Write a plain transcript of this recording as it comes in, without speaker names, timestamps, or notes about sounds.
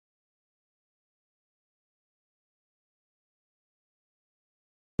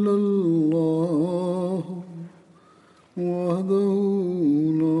الله وحده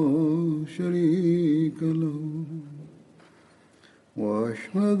لا شريك له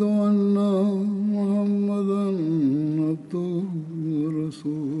وأشهد أن محمدا عبده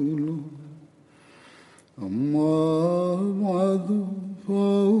ورسوله أما بعد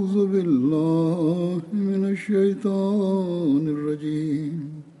فأعوذ بالله من الشيطان الرجيم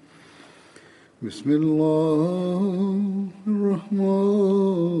بسم الله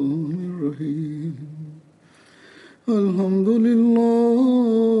الرحمن الرحيم الحمد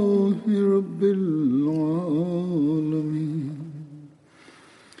لله رب العالمين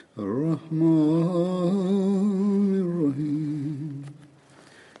الرحمن الرحيم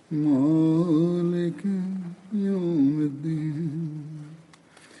مالك يوم الدين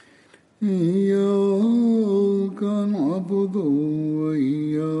إياك نعبد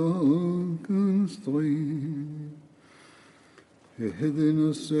وإياك نستعين اهدنا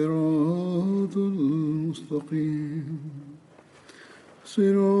الصراط المستقيم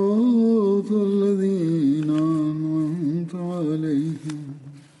صراط الذين أنعمت عليهم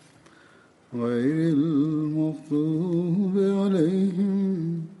غير المغضوب عليهم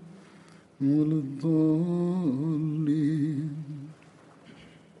ولا الضالين.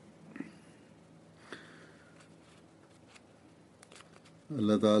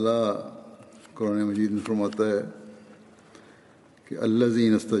 اللہ تعالیٰ قرآن مجید میں فرماتا ہے کہ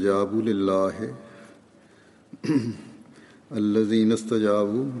الذین استجابوا للہ الذین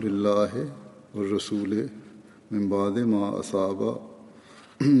استجابوا للہ والرسول من بعد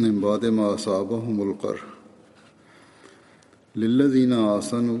ما اصابہم القرح للذین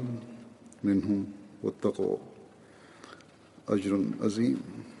احسنوا منہم واتقوا اجر عظیم.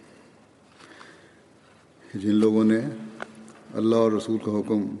 جن لوگوں نے اللہ اور رسول کا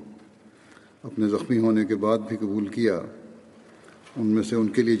حکم اپنے زخمی ہونے کے بعد بھی قبول کیا، ان میں سے ان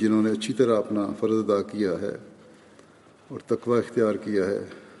کے لیے جنہوں نے اچھی طرح اپنا فرض ادا کیا ہے اور تقوی اختیار کیا ہے،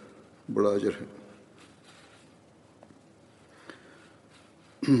 بڑا اجر ہے.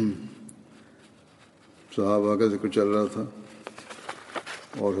 صحابہ کا ذکر چل رہا تھا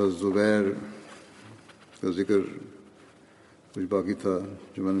اور حضرت زبیر کا ذکر کچھ باقی تھا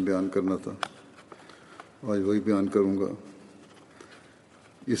جو میں نے بیان کرنا تھا، آج وہی بیان کروں گا.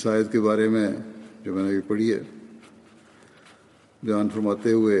 اس آیت کے بارے میں جو میں نے ابھی پڑھی ہے، بیان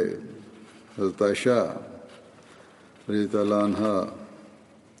فرماتے ہوئے حضرت عائشہ رضی اللہ عنہا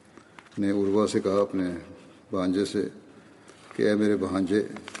نے عروہ سے کہا، اپنے بھانجے سے، کہ اے میرے بھانجے،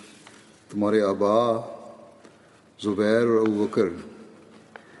 تمہارے آبا زبیر اور ابوبکر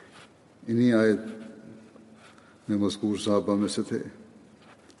انہی آیت میں مذکور صحابہ میں سے تھے،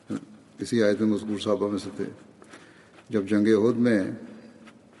 اسی آیت میں مذکور صحابہ میں سے تھے. جب جنگ احد میں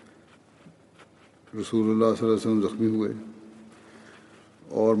رسول اللہ صلی اللہ علیہ وسلم زخمی ہوئے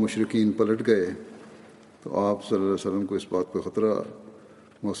اور مشرکین پلٹ گئے تو آپ صلی اللہ علیہ وسلم کو اس بات کا خطرہ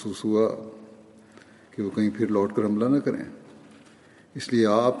محسوس ہوا کہ وہ کہیں پھر لوٹ کر حملہ نہ کریں. اس لیے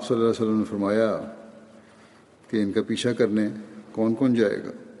آپ صلی اللہ علیہ وسلم نے فرمایا کہ ان کا پیچھا کرنے کون کون جائے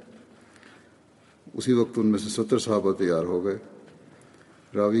گا. اسی وقت ان میں سے 70 صحابہ تیار ہو گئے.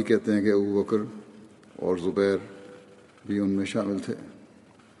 راوی کہتے ہیں کہ ابوبکر اور زبیر بھی ان میں شامل تھے.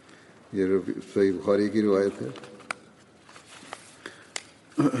 یہ صحیح بخاری کی روایت ہے.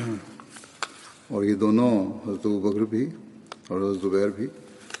 اور یہ دونوں حضرت ابوبکر بھی اور حضرت زبیر بھی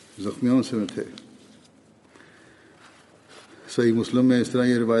زخمیوں سے میں تھے. صحیح مسلم میں اس طرح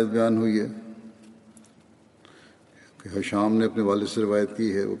یہ روایت بیان ہوئی ہے کہ حشام نے اپنے والد سے روایت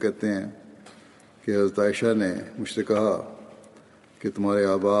کی ہے. وہ کہتے ہیں کہ حضرت عائشہ نے مجھ سے کہا کہ تمہارے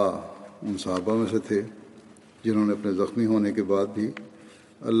آبا ان صحابہ میں سے تھے جنہوں نے اپنے زخمی ہونے کے بعد بھی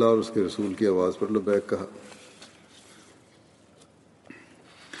اللہ اور اس کے رسول کی آواز پر لبیک کہا.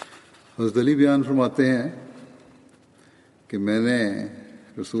 حضرت علی بیان فرماتے ہیں کہ میں نے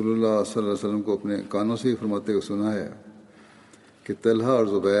رسول اللہ صلی اللہ علیہ وسلم کو اپنے کانوں سے ہی فرماتے ہوئے سنا ہے کہ طلحہ اور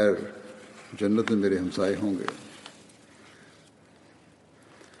زبیر جنت میں میرے ہمسائے ہوں گے.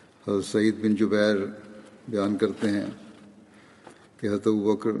 حضرت سعید بن جبیر بیان کرتے ہیں کہ حضرت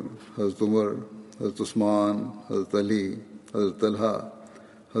ابوبکر، حضرت عمر، حضرت عثمان، حضرت علی، حضرت طلحہ،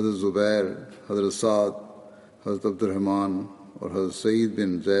 حضرت زبیر، حضرت سعد، حضرت عبد الرحمن اور حضرت سعید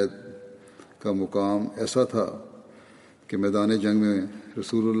بن زید کا مقام ایسا تھا کہ میدان جنگ میں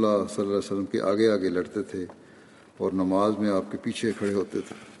رسول اللہ صلی اللہ علیہ وسلم کے آگے آگے لڑتے تھے اور نماز میں آپ کے پیچھے کھڑے ہوتے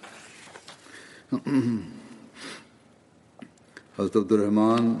تھے. حضرت عبد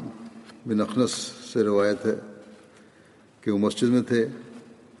الرحمن بن اخنس سے روایت ہے کہ وہ مسجد میں تھے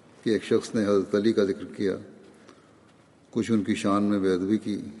کہ ایک شخص نے حضرت علی کا ذکر کیا، کچھ ان کی شان میں بے ادبی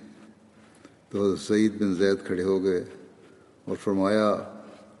کی، تو حضرت سعید بن زید کھڑے ہو گئے اور فرمایا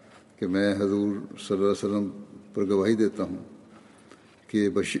کہ میں حضور صلی اللہ علیہ وسلم پر گواہی دیتا ہوں کہ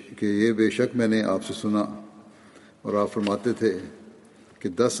یہ بے شک میں نے آپ سے سنا، اور آپ فرماتے تھے کہ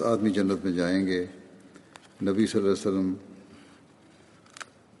 10 آدمی جنت میں جائیں گے۔ نبی صلی اللہ علیہ وسلم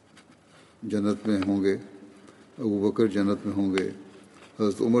جنت میں ہوں گے، ابو بکر جنت میں ہوں گے،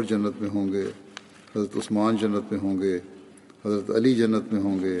 حضرت عمر جنت میں ہوں گے، حضرت عثمان جنت میں ہوں گے، حضرت علی جنت میں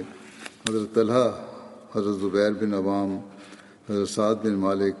ہوں گے، حضرت طلحہ، حضرت زبیر بن عوام، حضرت سعد بن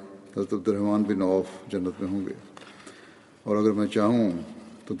مالک، حضرت عبد الرحمن بن عوف جنت میں ہوں گے، اور اگر میں چاہوں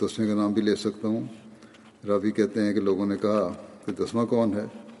تو 10ویں کا نام بھی لے سکتا ہوں۔ راوی کہتے ہیں کہ لوگوں نے کہا کہ 10واں کون ہے؟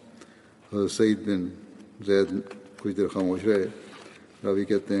 حضرت سعید بن زید کچھ دیر خاموش رہے۔ راوی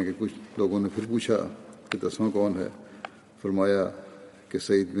کہتے ہیں کہ کچھ لوگوں نے پھر پوچھا کہ 10واں کون ہے؟ فرمایا کہ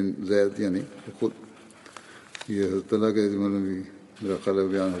سعید بن زید، یعنی خود۔ یہ حضرت طلحہ کے ذمہ میں بھی میرا خیال ہے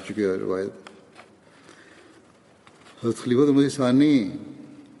بیان ہو چکی ہے روایت۔ حضرت خلیفۃ المسیح ثانی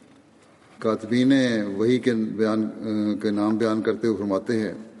کاتبین وحی کے نام بیان کرتے ہوئے فرماتے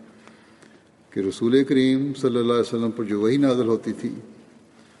ہیں کہ رسول کریم صلی اللہ علیہ وسلم پر جو وحی نازل ہوتی تھی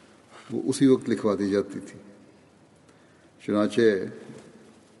وہ اسی وقت لکھوا دی جاتی تھی۔ چنانچہ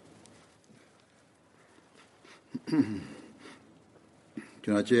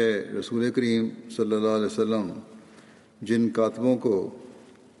رسول کریم صلی اللہ علیہ وسلم جن کاتبوں کو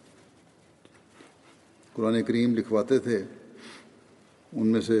قرآن کریم لکھواتے تھے ان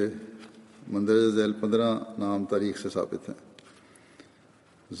میں سے مندرجہ ذیل 15 نام تاریخ سے ثابت ہیں: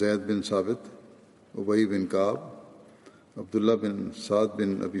 زید بن ثابت، ابی بن کعب، عبداللہ بن سعد بن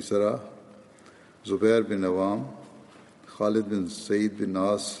ابی سرح، زبیر بن عوام، خالد بن سعید بن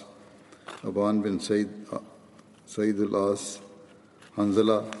عاص، ابان بن سعید العاص،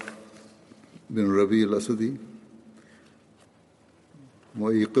 حنظلہ بن ربیع الاسدی،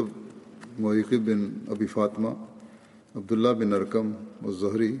 معیقب بن ابی فاطمہ، عبداللہ بن ارقم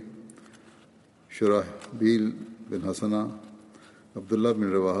الزہری، شرحبیل بن حسنہ، عبداللہ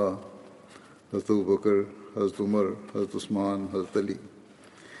بن رواحہ، حضرت ابو بکر، حضرت عمر، حضرت عثمان، حضرت علی۔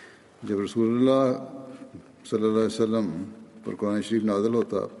 جب رسول اللہ صلی اللہ علیہ وسلم پر قرآن شریف نازل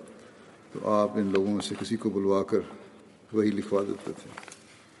ہوتا تو آپ ان لوگوں میں سے کسی کو بلوا کر وہی لکھوا دیتے تھے۔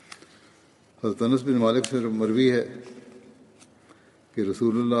 حضرت انس بن مالک سے مروی ہے کہ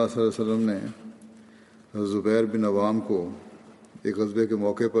رسول اللہ صلی اللہ علیہ وسلم نے حضرت زبیر بن عوام کو ایک غزوے کے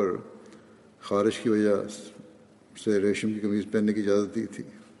موقع پر خارش کی وجہ سے ریشم کی قمیض پہننے کی اجازت دی تھی۔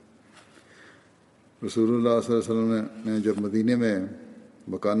 رسول اللہ صلی اللہ علیہ وسلم نے جب مدینے میں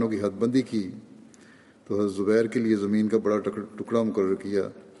مکانوں کی حد بندی کی تو حضرت زبیر کے لیے زمین کا بڑا ٹکڑا مقرر کیا۔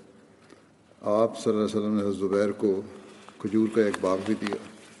 آپ صلی اللہ علیہ وسلم نے حضرت زبیر کو کھجور کا ایک باغ بھی دیا۔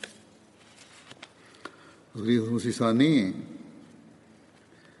 خلیفۃ المسیح ثانی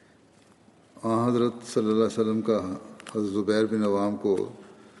حضرت صلی اللہ علیہ وسلم کا حضرت زبیر بن عوام کو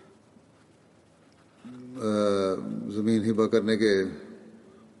زمین ہبہ کرنے کے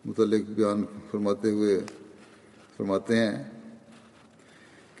متعلق بیان فرماتے ہوئے فرماتے ہیں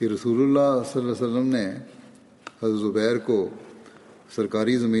کہ رسول اللہ صلی اللہ علیہ وسلم نے حضرت زبیر کو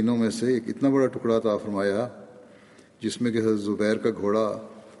سرکاری زمینوں میں سے ایک اتنا بڑا ٹکڑا عطا فرمایا جس میں کہ حضرت زبیر کا گھوڑا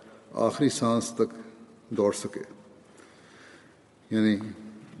آخری سانس تک دوڑ سکے، یعنی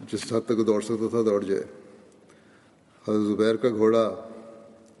جس حد تک دوڑ سکتا تھا دوڑ جائے۔ حضرت زبیر کا گھوڑا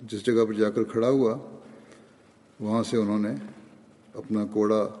جس جگہ پر جا کر کھڑا ہوا وہاں سے انہوں نے اپنا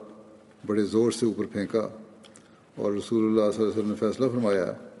کوڑا بڑے زور سے اوپر پھینکا، اور رسول اللہ صلی اللہ علیہ وسلم نے فیصلہ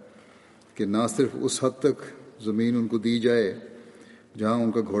فرمایا کہ نہ صرف اس حد تک زمین ان کو دی جائے جہاں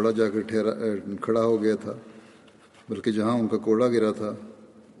ان کا گھوڑا جا کر کھڑا ہو گیا تھا، بلکہ جہاں ان کا کوڑا گرا تھا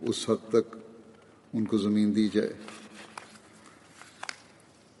اس حد تک ان کو زمین دی جائے۔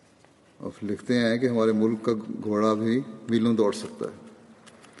 اب لکھتے ہیں کہ ہمارے ملک کا گھوڑا بھی میلوں دوڑ سکتا ہے،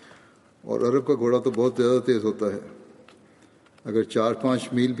 اور عرب کا گھوڑا تو بہت زیادہ تیز ہوتا ہے۔ اگر 4-5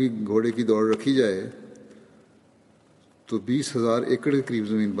 میل بھی گھوڑے کی دوڑ رکھی جائے تو 20,000 ایکڑ کے قریب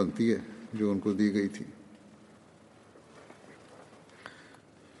زمین بنتی ہے جو ان کو دی گئی تھی۔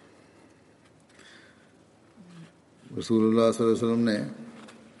 رسول اللہ صلی اللہ علیہ وسلم نے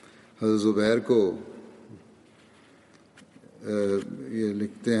حضرت زبیر کو یہ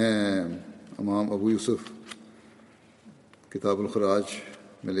لکھتے ہیں امام ابو یوسف کتاب الخراج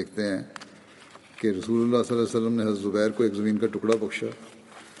میں لکھتے ہیں کہ رسول اللہ صلی اللہ علیہ وسلم نے حضرت زبیر کو ایک زمین کا ٹکڑا بخشا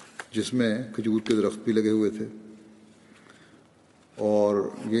جس میں کھجور کے درخت بھی لگے ہوئے تھے، اور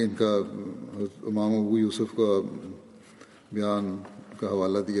یہ ان کا امام ابو یوسف کا بیان کا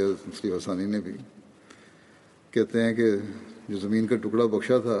حوالہ دیا مسلم ثانی نے بھی۔ کہتے ہیں کہ جو زمین کا ٹکڑا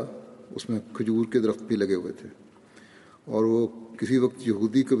بخشا تھا اس میں کھجور کے درخت بھی لگے ہوئے تھے، اور وہ کسی وقت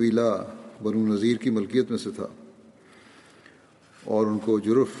یہودی قبیلہ بنو نذیر کی ملکیت میں سے تھا، اور ان کو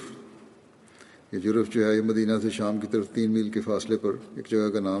جرف یہ جرف جو ہے یہ مدینہ سے شام کی طرف 3 میل کے فاصلے پر ایک جگہ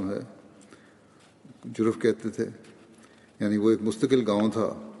کا نام ہے، جرف کہتے تھے، یعنی وہ ایک مستقل گاؤں تھا۔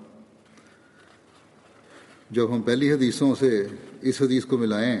 جب ہم پہلی حدیثوں سے اس حدیث کو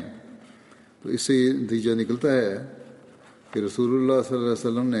ملائیں تو اس سے یہ نتیجہ نکلتا ہے کہ رسول اللہ صلی اللہ علیہ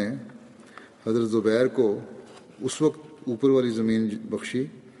وسلم نے حضرت زبیر کو اس وقت اوپر والی زمین بخشی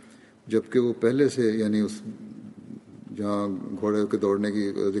جب کہ وہ پہلے سے، یعنی اس جہاں گھوڑے کے دوڑنے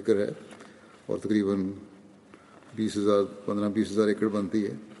کی ذکر ہے اور تقریباً 15-20 ہزار ایکڑ بنتی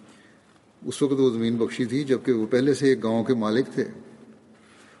ہے، اس وقت وہ زمین بخشی تھی جبکہ وہ پہلے سے ایک گاؤں کے مالک تھے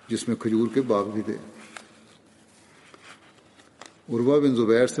جس میں کھجور کے باغ بھی تھے۔ عروہ بن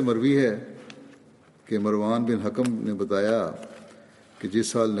زبیر سے مروی ہے کہ مروان بن حکم نے بتایا کہ جس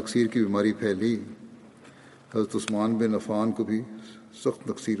سال نکسیر کی بیماری پھیلی، حضرت عثمان بن عفان کو بھی سخت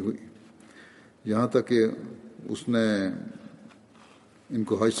نکسیر ہوئی، یہاں تک کہ اس نے ان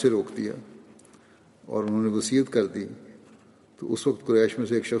کو حج سے روک دیا اور انہوں نے وصیت کر دی۔ تو اس وقت قریش میں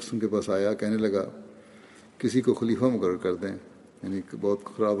سے ایک شخص ان کے پاس آیا، کہنے لگا کسی کو خلیفہ مقرر کر دیں، یعنی کہ بہت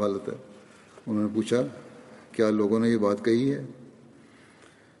خراب حالت ہے۔ انہوں نے پوچھا کیا لوگوں نے یہ بات کہی ہے؟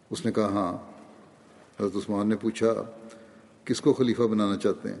 اس نے کہا ہاں۔ حضرت عثمان نے پوچھا کس کو خلیفہ بنانا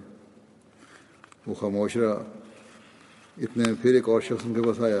چاہتے ہیں؟ وہ خاموش رہا۔ اتنے پھر ایک اور شخص ان کے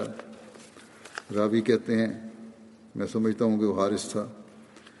پاس آیا، راوی کہتے ہیں میں سمجھتا ہوں کہ وہ حارث تھا،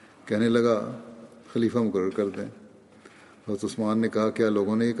 کہنے لگا خلیفہ مقرر کر دیں۔ حضرت عثمان نے کہا کیا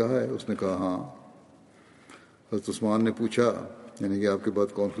لوگوں نے یہ کہا ہے؟ اس نے کہا ہاں۔ حضرت عثمان نے پوچھا یعنی کہ آپ کے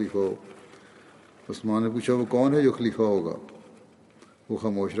بعد کون خلیفہ ہو؟ عثمان نے پوچھا وہ کون ہے جو خلیفہ ہوگا؟ وہ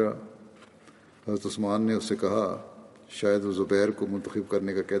خاموش رہا۔ حضرت عثمان نے اس سے کہا شاید وہ زبیر کو منتخب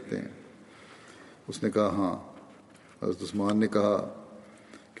کرنے کا کہتے ہیں۔ اس نے کہا ہاں۔ حضرت عثمان نے کہا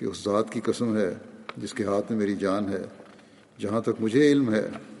کہ اس ذات کی قسم ہے جس کے ہاتھ میں میری جان ہے، جہاں تک مجھے علم ہے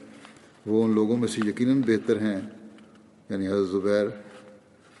وہ ان لوگوں میں سے یقیناً بہتر ہیں، یعنی حضرت زبیر،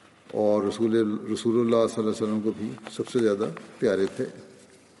 اور رسول اللہ صلی اللہ علیہ وسلم کو بھی سب سے زیادہ پیارے تھے۔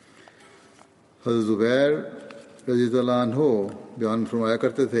 حضرت زبیر رضی اللہ عنہ بیان فرمایا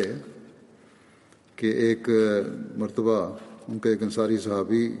کرتے تھے کہ ایک مرتبہ ان کا ایک انصاری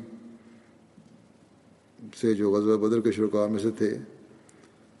صحابی سے جو غزوہ بدر کے شرکاء میں سے تھے،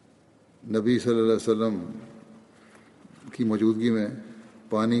 نبی صلی اللہ علیہ وسلم کی موجودگی میں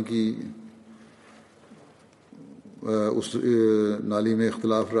پانی کی اس نالی میں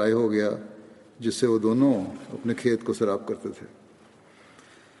اختلاف رائے ہو گیا جس سے وہ دونوں اپنے کھیت کو سیراب کرتے تھے۔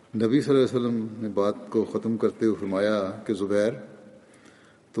 نبی صلی اللہ علیہ وسلم نے بات کو ختم کرتے ہوئے فرمایا کہ زبیر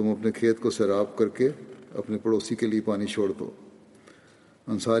تم اپنے کھیت کو سیراب کر کے اپنے پڑوسی کے لیے پانی چھوڑ دو۔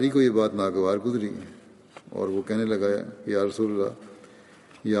 انصاری کو یہ بات ناگوار گزری اور وہ کہنے لگا یا رسول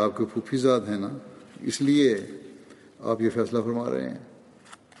اللہ یہ آپ کے پھوپھی زاد ہیں نا، اس لیے آپ یہ فیصلہ فرما رہے ہیں؟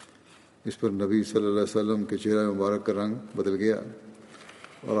 اس پر نبی صلی اللہ علیہ وسلم کے چہرہ مبارک کا رنگ بدل گیا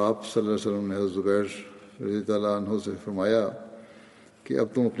اور آپ صلی اللہ علیہ وسلم نے حضرت زبیر رضی اللہ عنہ سے فرمایا کہ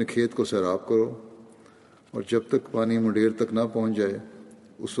اب تم اپنے کھیت کو سیراب کرو اور جب تک پانی منڈیر تک نہ پہنچ جائے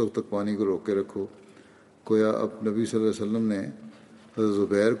اس وقت تک پانی کو روک کے رکھو۔ گویا اب نبی صلی اللہ علیہ وسلم نے حضرت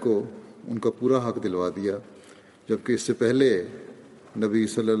زبیر کو ان کا پورا حق دلوا دیا، جبکہ اس سے پہلے نبی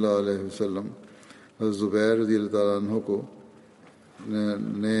صلی اللہ علیہ وسلم حضرت زبیر رضی اللہ عنہ کو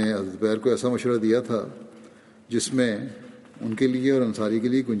نے حضرت زبیر کو ایسا مشورہ دیا تھا جس میں ان کے لیے اور انصاری کے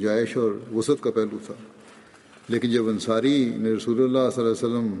لیے گنجائش اور وسعت کا پہلو تھا، لیکن جب انصاری نے رسول اللہ صلی اللہ علیہ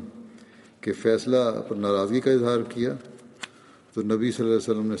وسلم کے فیصلہ پر ناراضگی کا اظہار کیا تو نبی صلی اللہ علیہ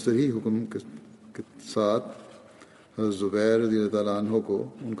وسلم نے صحیح حکم کے ساتھ حضرت زبیر رضی اللہ تعالیٰ عنہ کو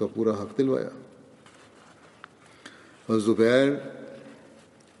ان کا پورا حق دلوایا۔ حضرت زبیر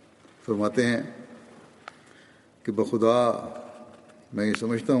فرماتے ہیں کہ بخدا میں یہ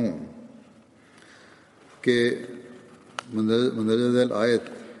سمجھتا ہوں کہ مندرجہ ذیل آیت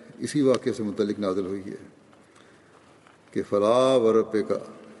اسی واقعے سے متعلق نازل ہوئی ہے کہ فلا وربک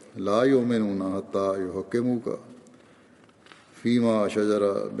لا یؤمنون حتی یحکموک فیما شجر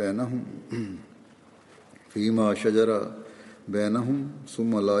بینہم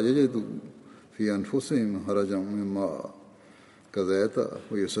ثم لا یجدوا فی انفسہم حرجا مما قضیت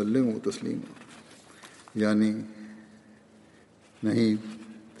ویسلموا تسلیما، یعنی نہیں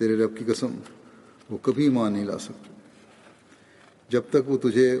تیرے رب کی قسم وہ کبھی ایمان نہیں لا سکتے جب تک وہ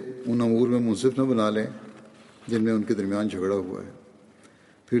تجھے ان امور میں منصف نہ بنا لیں جن میں ان کے درمیان جھگڑا ہوا ہے،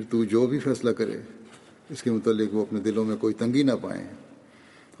 پھر تو جو بھی فیصلہ کرے اس کے متعلق وہ اپنے دلوں میں کوئی تنگی نہ پائیں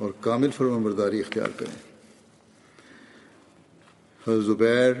اور کامل فرمانبرداری اختیار کریں۔ حضرت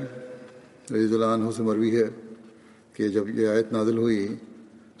زبیر رضی اللہ عنہ سے مروی ہے کہ جب یہ آیت نازل ہوئی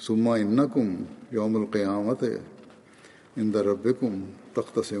ثم انکم یوم القیامت عند ربکم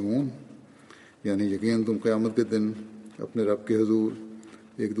تختصمون، یعنی یقیناً تم قیامت کے دن اپنے رب کے حضور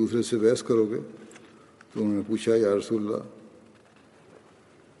ایک دوسرے سے بحث کرو گے. تو انہوں نے پوچھا یا رسول اللہ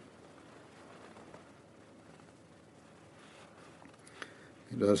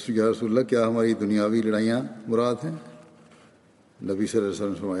یا رسول اللہ کیا ہماری دنیاوی لڑائیاں مراد ہیں؟ نبی صلی اللہ علیہ وسلم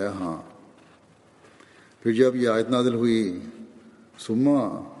نے فرمایا ہاں. پھر جب یہ آیت نازل ہوئی ثم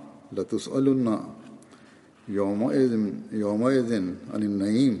لتسألن یومئذ عن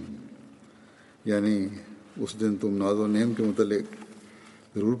النعیم، یعنی اس دن تم ناز و نعیم کے متعلق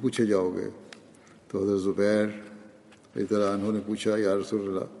ضرور پوچھے جاؤ گے. تو حضرت زبیر رضی اللہ عنہ نے پوچھا یا رسول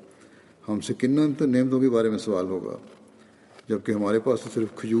اللہ ہم سے کن نعمتوں کے بارے میں سوال ہوگا جبکہ ہمارے پاس تو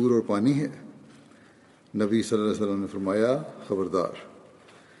صرف کھجور اور پانی ہے؟ نبی صلی اللہ علیہ وسلم نے فرمایا خبردار،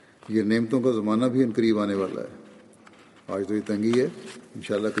 یہ نعمتوں کا زمانہ بھی ان قریب آنے والا ہے. آج تو یہ تنگی ہے،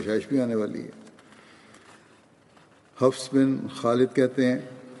 انشاءاللہ کشائش بھی آنے والی ہے. حفص بن خالد کہتے ہیں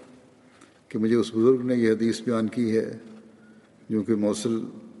کہ مجھے اس بزرگ نے یہ حدیث بیان کی ہے جو کہ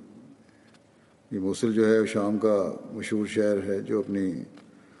موصل جو ہے شام کا مشہور شہر ہے جو اپنی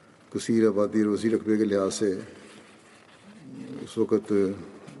کثیر آبادی روزی رقبے کے لحاظ سے اس وقت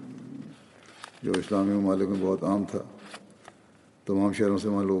جو اسلامی ممالک میں بہت عام تھا. تمام شہروں سے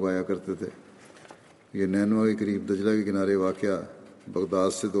وہاں لوگ آیا کرتے تھے. یہ نینوا کے قریب دجلہ کے کنارے واقع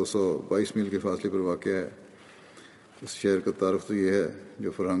بغداد سے 222 میل کے فاصلے پر واقع ہے. اس شہر کا تعارف تو یہ ہے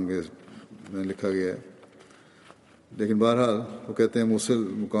جو فرہنگ میں لکھا گیا ہے. لیکن بہرحال وہ کہتے ہیں موصل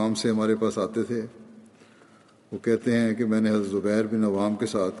مقام سے ہمارے پاس آتے تھے. وہ کہتے ہیں کہ میں نے حضرت زبیر بن عوام کے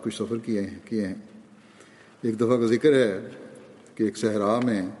ساتھ کچھ سفر کیے ہیں. ایک دفعہ کا ذکر ہے کہ ایک صحرا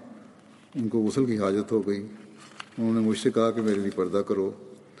میں ان کو غسل کی حاجت ہو گئی. انہوں نے مجھ سے کہا کہ میرے لیے پردہ کرو.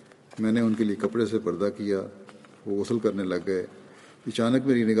 میں نے ان کے لیے کپڑے سے پردہ کیا. وہ غسل کرنے لگ گئے. اچانک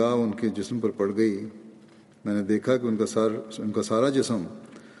میری نگاہ ان کے جسم پر پڑ گئی. میں نے دیکھا کہ ان کا سارا جسم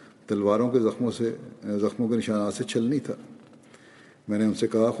تلواروں کے زخموں کے نشانات سے چھلنی تھا. میں نے ان سے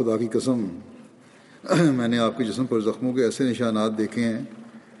کہا خدا کی قسم میں نے آپ کے جسم پر زخموں کے ایسے نشانات دیکھے ہیں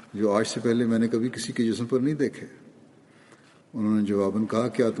جو آج سے پہلے میں نے کبھی کسی کے جسم پر نہیں دیکھے. انہوں نے جواباً کہا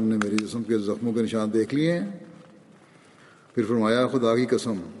کیا تم نے میرے جسم کے زخموں کے نشان دیکھ لیے ہیں؟ پھر فرمایا خدا کی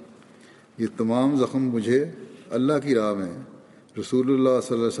قسم یہ تمام زخم مجھے اللہ کی راہ میں رسول اللہ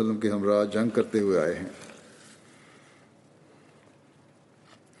صلی اللہ علیہ وسلم کے ہمراہ جنگ کرتے ہوئے آئے ہیں.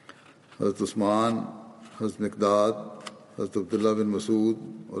 حضرت عثمان، حضرت مقداد، حضرت عبداللہ بن مسعود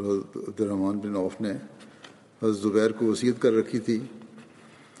اور حضرت عبدالرحمن بن عوف نے حضرت زبیر کو وصیت کر رکھی تھی.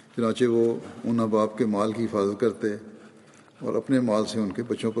 چنانچہ وہ ان احباب کے مال کی حفاظت کرتے اور اپنے مال سے ان کے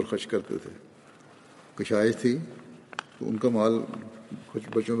بچوں پر خرچ کرتے تھے. کشائش تھی تو ان کا مال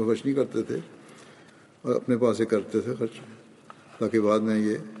بچوں پر خرچ نہیں کرتے تھے اور اپنے پاس سے کرتے تھے خرچ تاکہ بعد میں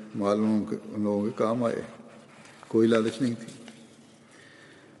یہ مال ان لوگوں کے کام آئے. کوئی لالچ نہیں تھی.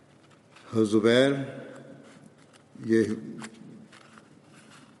 حضرت زبیر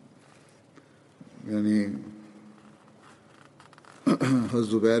حضرت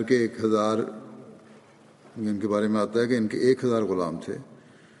زبیر کے 1000 ان کے بارے میں آتا ہے کہ ان کے 1000 غلام تھے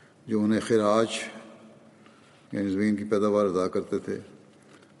جو انہیں خراج یعنی زمین کی پیداوار ادا کرتے تھے.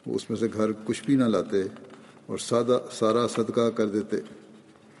 وہ اس میں سے گھر کچھ بھی نہ لاتے اور سارا صدقہ کر دیتے.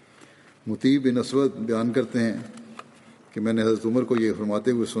 مطیع بن اسود بیان کرتے ہیں کہ میں نے حضرت عمر کو یہ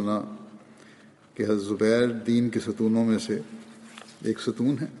فرماتے ہوئے سنا کہ حضرت زبیر دین کے ستونوں میں سے ایک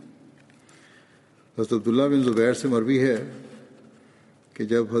ستون ہے. حضرت عبداللہ بن زبیر سے مروی ہے کہ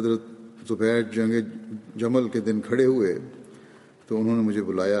جب حضرت زبیر جنگ جمل کے دن کھڑے ہوئے تو انہوں نے مجھے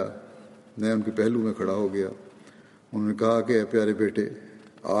بلایا. میں ان کے پہلو میں کھڑا ہو گیا. انہوں نے کہا کہ اے پیارے بیٹے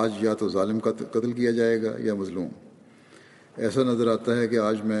آج یا تو ظالم کا قتل کیا جائے گا یا مظلوم. ایسا نظر آتا ہے کہ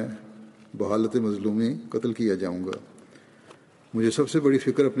آج میں بحالت مظلومی قتل کیا جاؤں گا. مجھے سب سے بڑی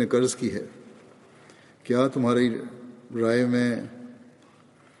فکر اپنے قرض کی ہے. کیا تمہاری رائے میں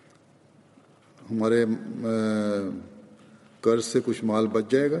ہمارے قرض سے کچھ مال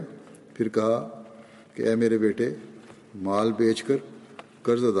بچ جائے گا؟ پھر کہا کہ اے میرے بیٹے مال بیچ کر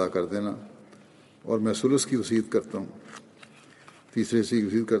قرض ادا کر دینا اور میں ثلث کی وصیت کرتا ہوں، تیسرے سے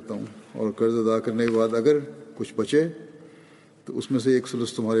وصیت کرتا ہوں اور قرض ادا کرنے کے بعد اگر کچھ بچے تو اس میں سے ایک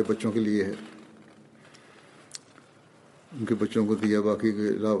ثلث تمہارے بچوں کے لیے ہے. ان کے بچوں کو دیا باقی کے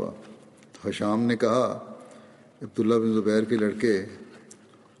علاوہ. حشام نے کہا عبداللہ بن زبیر کے لڑکے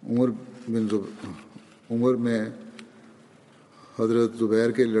عمر میں حضرت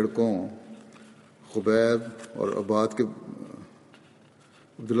زبیر کے لڑکوں خبیب اور عباد کے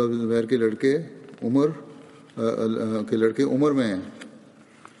عبداللہ بن زبیر کے لڑکے عمر میں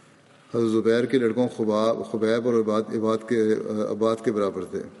حضرت زبیر کے لڑکوں خبیب اور عباد کے برابر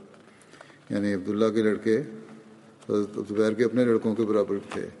تھے. یعنی عبداللہ کے لڑکے حضرت زبیر کے اپنے لڑکوں کے برابر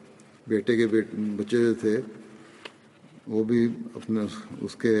تھے. بیٹے کے بچے جو تھے وہ بھی اپنے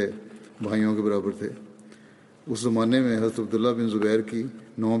اس کے بھائیوں کے برابر تھے۔ اس زمانے میں حضرت عبداللہ بن زبیر کی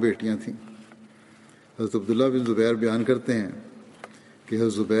 9 بیٹیاں تھیں۔ حضرت عبداللہ بن زبیر بیان کرتے ہیں کہ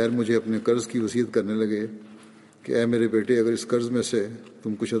حضرت زبیر مجھے اپنے قرض کی وصیت کرنے لگے کہ اے میرے بیٹے، اگر اس قرض میں سے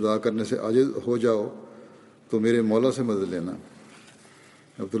تم کچھ ادا کرنے سے عاجز ہو جاؤ تو میرے مولا سے مدد لینا۔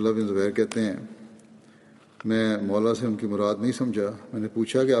 عبداللہ بن زبیر کہتے ہیں میں مولا سے ان کی مراد نہیں سمجھا، میں نے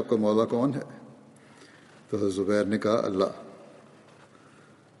پوچھا کہ آپ کا مولا کون ہے؟ تو حضرت زبیر نے کہا اللہ۔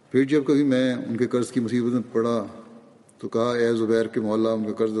 پھر جب کبھی میں ان کے قرض کی مصیبت میں پڑا تو کہا اے زبیر کہ مولا ان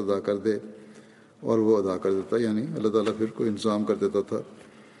کا قرض ادا کر دے، اور وہ ادا کر دیتا، یعنی اللہ تعالیٰ پھر کوئی انتظام کر دیتا تھا،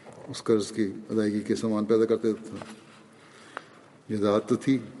 اس قرض کی ادائیگی کے سامان پیدا کر دیتا تھا۔ جائیداد تو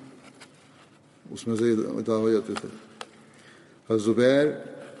تھی، اس میں سے ادا ہو جاتے تھے۔ حضرت زبیر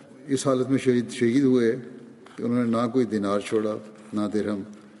اس حالت میں شہید ہوئے کہ انہوں نے نہ کوئی دینار چھوڑا نہ درہم،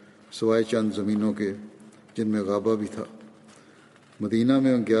 سوائے چند زمینوں کے جن میں غابہ بھی تھا۔ مدینہ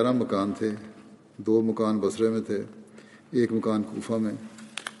میں 11 مکان تھے، 2 مکان بصرے میں تھے، 1 مکان کوفہ میں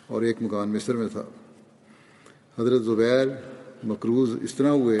اور 1 مکان مصر میں تھا۔ حضرت زبیر مقروض اس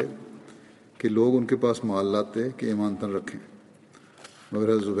طرح ہوئے کہ لوگ ان کے پاس مال لاتے کہ ایمانتاً رکھیں، مگر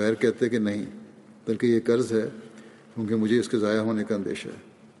حضرت زبیر کہتے کہ نہیں، بلکہ یہ قرض ہے کیونکہ مجھے اس کے ضائع ہونے کا اندیشہ ہے،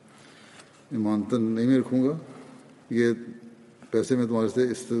 ایمانتاً نہیں میں رکھوں گا، یہ پیسے میں تمہارے سے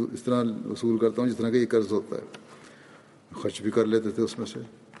اس طرح وصول کرتا ہوں جس طرح کہ یہ قرض ہوتا ہے۔ خرچ بھی کر لیتے تھے اس میں سے،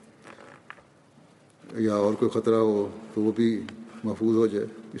 یا اور کوئی خطرہ ہو تو وہ بھی محفوظ ہو جائے،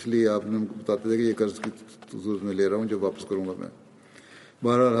 اس لیے آپ نے بتاتے تھے کہ یہ قرض کی صورت میں لے رہا ہوں جو واپس کروں گا میں۔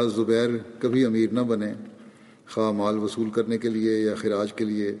 بہرحال حضرت زبیر کبھی امیر نہ بنے، خواہ مال وصول کرنے کے لیے یا خراج کے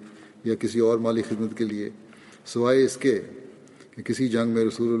لیے یا کسی اور مالی خدمت کے لیے، سوائے اس کے کہ کسی جنگ میں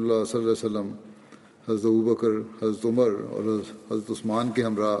رسول اللہ صلی اللہ علیہ وسلم، حضرت ابوبکر، حضرت عمر اور حضرت عثمان کے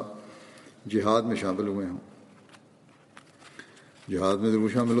ہمراہ جہاد میں شامل ہوئے ہوں۔ جہاد میں ضرور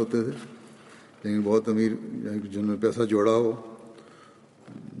شامل ہوتے تھے، لیکن بہت امیر جن نے پیسہ جوڑا ہو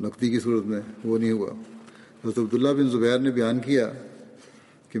نقدی کی صورت میں، وہ نہیں ہوا۔ حضرت عبداللہ بن زبیر نے بیان کیا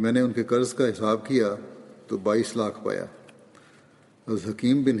کہ میں نے ان کے قرض کا حساب کیا تو 22 لاکھ پایا۔ حضرت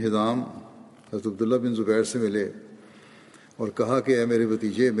حکیم بن حزام حضرت عبداللہ بن زبیر سے ملے اور کہا کہ اے میرے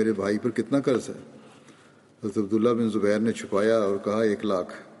بھتیجے، میرے بھائی پر کتنا قرض ہے؟ حضرت عبداللہ بن زبیر نے چھپایا اور کہا 1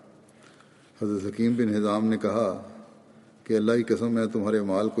 لاکھ۔ حضرت حکیم بن حزام نے کہا کہ اللہ کی قسم میں تمہارے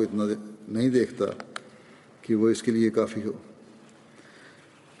مال کو اتنا نہیں دیکھتا کہ وہ اس کے لیے کافی ہو،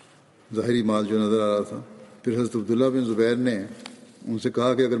 ظاہری مال جو نظر آ رہا تھا۔ پھر حضرت عبداللہ بن زبیر نے ان سے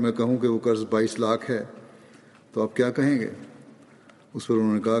کہا کہ اگر میں کہوں کہ وہ قرض 22 لاکھ ہے تو آپ کیا کہیں گے؟ اس پر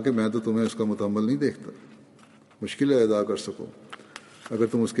انہوں نے کہا کہ میں تو تمہیں اس کا متحمل نہیں دیکھتا، مشکل ہے ادا کر سکو، اگر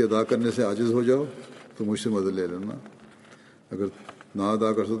تم اس کے ادا کرنے سے عاجز ہو جاؤ تو مجھ سے مدد لے لینا، اگر نہ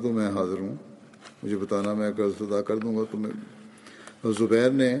ادا کر سکو تو میں حاضر ہوں، مجھے بتانا، میں قرض ادا کر دوں گا تمہیں۔ اور زبیر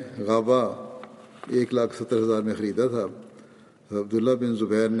نے غابہ 1,70,000 میں خریدا تھا، عبداللہ بن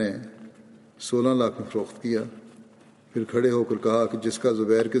زبیر نے 16 لاکھ میں فروخت کیا۔ پھر کھڑے ہو کر کہا کہ جس کا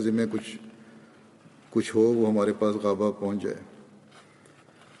زبیر کے ذمہ کچھ ہو وہ ہمارے پاس غابہ پہنچ جائے۔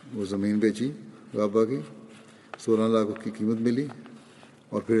 وہ زمین بیچی غابہ کی، 16 لاکھ کی قیمت ملی،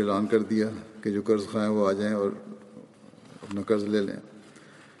 اور پھر اعلان کر دیا کہ جو قرض خواہ ہیں وہ آ جائیں اور اپنا قرض لے لیں۔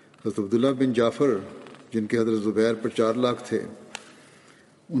 حضرت عبداللہ بن جعفر جن کے حضرت زبیر پر 4 لاکھ تھے،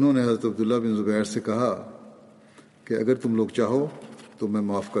 انہوں نے حضرت عبداللہ بن زبیر سے کہا کہ اگر تم لوگ چاہو تو میں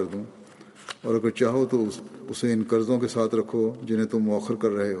معاف کر دوں، اور اگر چاہو تو اسے ان قرضوں کے ساتھ رکھو جنہیں تم مؤخر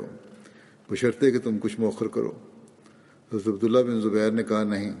کر رہے ہو، بشرطے کہ تم کچھ مؤخر کرو۔ حضرت عبداللہ بن زبیر نے کہا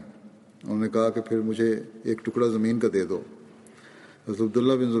نہیں۔ انہوں نے کہا کہ پھر مجھے 1 ٹکڑا زمین کا دے دو۔ حضرت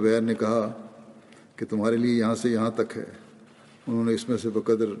عبداللہ بن زبیر نے کہا کہ تمہارے لیے یہاں سے یہاں تک ہے۔ انہوں نے اس میں سے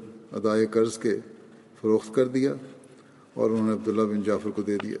بقدر ادائے قرض کے فروخت کر دیا اور انہوں نے عبداللہ بن جعفر کو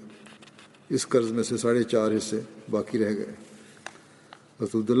دے دیا۔ اس قرض میں سے 4.5 حصے باقی رہ گئے۔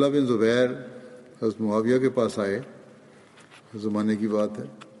 حضرت عبداللہ بن زبیر حضرت معاویہ کے پاس آئے، زمانے کی بات ہے،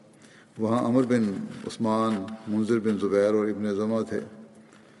 وہاں عمر بن عثمان، منذر بن زبیر اور ابن زمہ تھے۔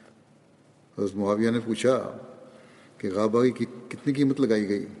 حضرت معاویہ نے پوچھا کہ غابہ کی کتنی قیمت لگائی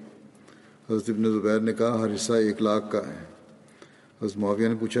گئی؟ حضرت ابن زبیر نے کہا ہر حصہ 1 لاکھ کا ہے۔ حضرت معاویہ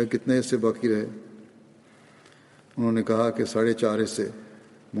نے پوچھا کتنے حصے باقی رہے؟ انہوں نے کہا کہ 4.5 حصے۔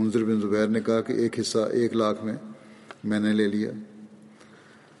 منذر بن زبیر نے کہا کہ 1 حصہ 1 لاکھ میں نے لے لیا۔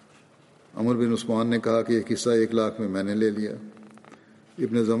 عمر بن عثمان نے کہا کہ 1 حصہ 1 لاکھ میں نے لے لیا۔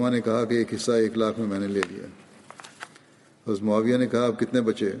 ابن زمہ نے کہا کہ 1 حصہ 1 لاکھ میں نے لے لیا۔ حضرت معاویہ نے کہا اب کتنے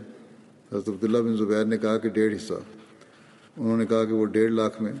بچے؟ حضرت عبداللہ بن زبیر نے کہا کہ 1.5 حصہ۔ انہوں نے کہا کہ وہ 1.5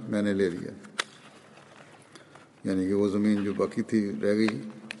 لاکھ میں نے لے لیا، یعنی کہ وہ زمین جو باقی تھی رہ گئی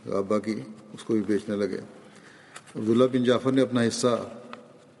غابہ کی، اس کو بھی بیچنے لگے۔ عبداللہ بن جعفر نے اپنا حصہ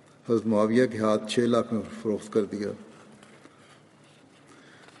حضرت معاویہ کے ہاتھ 6 لاکھ میں فروخت کر دیا،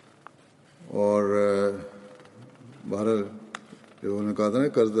 اور بہرحال جب انہوں نے کہا تھا نا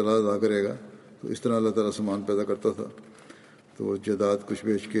قرض اللہ ادا کرے گا، تو اس طرح اللہ تعالیٰ سامان پیدا کرتا تھا، تو وہ جائیداد کچھ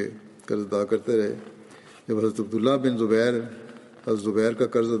بیچ کے قرض ادا کرتے رہے۔ جب حضرت عبداللہ بن زبیر حضرت زبیر کا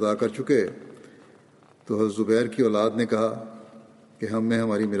قرض ادا کر چکے تو حضرت زبیر کی اولاد نے کہا کہ ہم میں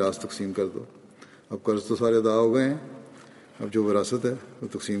ہماری میراث تقسیم کر دو، اب قرض تو سارے ادا ہو گئے ہیں، اب جو وراثت ہے وہ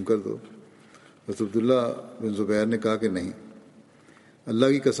تقسیم کر دو۔ حضرت عبداللہ بن زبیر نے کہا کہ نہیں، اللہ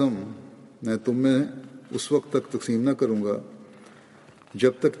کی قسم میں تم میں اس وقت تک تقسیم نہ کروں گا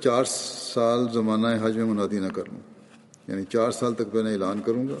جب تک 4 سال زمانہ حج میں منادی نہ کر لوں، یعنی 4 سال تک میں اعلان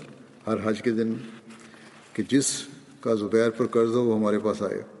کروں گا ہر حج کے دن کہ جس کا زبیر پر قرض ہو وہ ہمارے پاس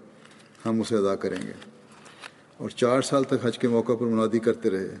آئے، ہم اسے ادا کریں گے۔ اور 4 سال تک حج کے موقع پر منادی کرتے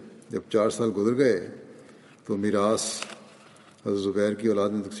رہے۔ جب 4 سال گزر گئے تو میراث حضرت زبیر کی اولاد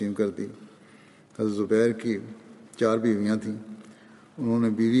نے تقسیم کر دی۔ حضرت زبیر کی 4 بیویاں تھیں، انہوں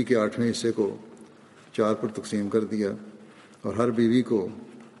نے بیوی کے 8ویں حصے کو 4 پر تقسیم کر دیا، اور ہر بیوی کو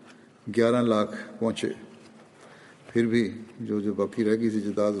 11 لاکھ پہنچے۔ پھر بھی جو باقی رہ گئی تھی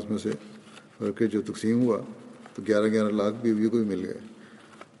جائیداد، اس میں سے کر کے جو تقسیم ہوا تو 11 لاکھ بیویوں کو ہی مل گئے۔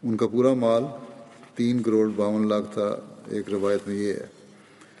 ان کا پورا مال 3 کروڑ 52 لاکھ تھا، ایک روایت میں یہ ہے۔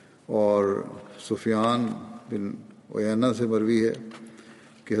 اور سفیان بن عیینہ سے مروی ہے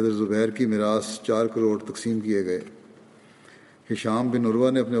کہ حضرت زبیر کی میراث 4 کروڑ تقسیم کیے گئے۔ ہشام بن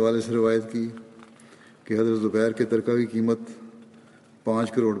عروہ نے اپنے والد سے روایت کی کہ حضرت زبیر کے ترکہ کی قیمت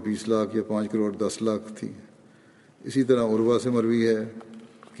 5 کروڑ 20 لاکھ یا 5 کروڑ 10 لاکھ تھی۔ اسی طرح عروہ سے مروی ہے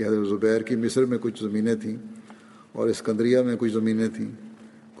کہ حضرت زبیر کی مصر میں کچھ زمینیں تھیں، اور اسکندریہ میں کچھ زمینیں تھیں،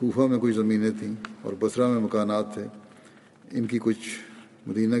 کوفہ میں کچھ زمینیں تھیں، اور بصرہ میں مکانات تھے۔ ان کی کچھ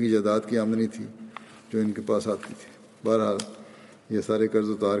مدینہ کی جائیداد کی آمدنی تھی جو ان کے پاس آتی تھی۔ بہرحال یہ سارے قرض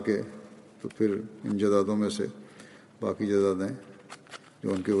اتار کے تو پھر ان جائیدادوں میں سے باقی جائیدادیں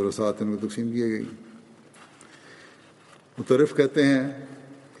جو ان کے ورثات ان کو تقسیم کی گئی۔ مطرف کہتے ہیں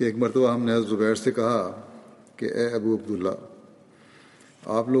کہ ایک مرتبہ ہم نے حضرت زبیر سے کہا کہ اے ابو عبداللہ،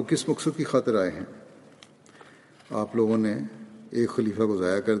 آپ لوگ کس مقصد کی خاطر آئے ہیں؟ آپ لوگوں نے ایک خلیفہ کو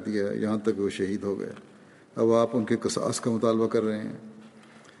ضائع کر دیا یہاں تک کہ وہ شہید ہو گئے، اب آپ ان کے قصاص کا مطالبہ کر رہے ہیں۔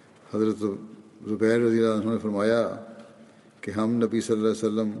 حضرت زبیر رضی اللہ عنہ نے فرمایا کہ ہم نبی صلی اللہ علیہ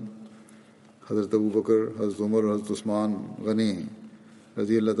وسلم، حضرت ابو بکر، حضرت عمر اور حضرت عثمان غنی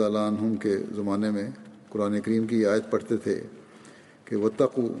رضی اللہ تعالیٰ عنہم کے زمانے میں قرآن کریم کی آیت پڑھتے تھے کہ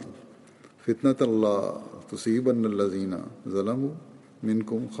وَاتَّقُوا فِتْنَةَ اللَّهِ تُصِيبَنَّ الَّذِينَ ظَلَمُوا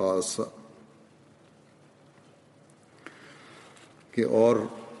مِنْكُمْ خَاصَّةً، کہ اور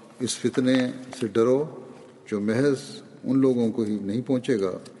اس فتنے سے ڈرو جو محض ان لوگوں کو ہی نہیں پہنچے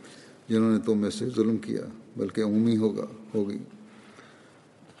گا جنہوں نے تم میں سے ظلم کیا، بلکہ عموم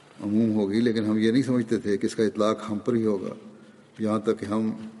ہوگی، لیکن ہم یہ نہیں سمجھتے تھے کہ اس کا اطلاق ہم پر ہی ہوگا، یہاں تک کہ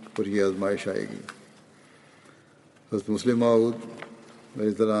ہم پر یہ آزمائش آئے گی۔ حضرت مسلم موعود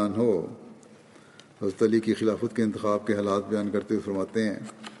رضی اللہ عنہ حضرت علی کی خلافت کے انتخاب کے حالات بیان کرتے ہوئے فرماتے ہیں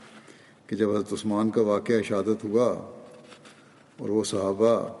کہ جب حضرت عثمان کا واقعہ شہادت ہوا اور وہ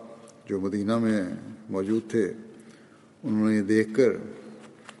صحابہ جو مدینہ میں موجود تھے انہوں نے یہ دیکھ کر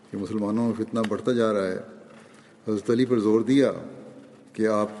کہ مسلمانوں میں فتنہ بڑھتا جا رہا ہے، حضرت علی پر زور دیا کہ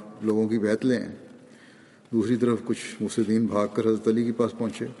آپ لوگوں کی بیعت لیں۔ دوسری طرف کچھ مفسدین بھاگ کر حضرت علی کے پاس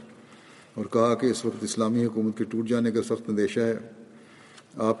پہنچے اور کہا کہ اس وقت اسلامی حکومت کے ٹوٹ جانے کا سخت اندیشہ ہے،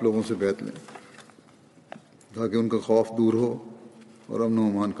 آپ لوگوں سے بیعت لیں تاکہ ان کا خوف دور ہو اور امن و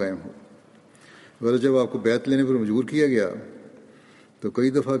امان قائم ہو۔ اگر جب آپ کو بیعت لینے پر مجبور کیا گیا تو کئی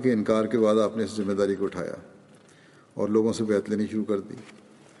دفعہ کے انکار کے بعد آپ نے اس ذمہ داری کو اٹھایا اور لوگوں سے بیعت لینی شروع کر دی۔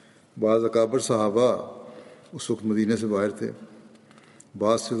 بعض اکابر صحابہ اس وقت مدینہ سے باہر تھے،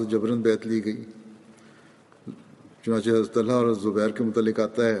 بعض سے تو جبراً بیعت لی گئی۔ چنانچہ حضرت طلحہ اور حضرت زبیر کے متعلق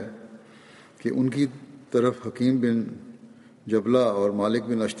آتا ہے کہ ان کی طرف حکیم بن جبلہ اور مالک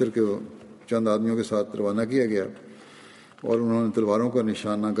بن اشتر کے چند آدمیوں کے ساتھ روانہ کیا گیا اور انہوں نے تلواروں کا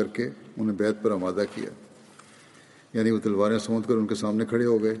نشان نہ کر کے انہیں بیعت پر آمادہ کیا، یعنی وہ تلواریں سونت کر ان کے سامنے کھڑے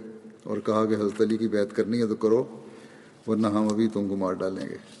ہو گئے اور کہا کہ حضرت علی کی بیعت کرنی ہے تو کرو ورنہ ہم ابھی تم کو مار ڈالیں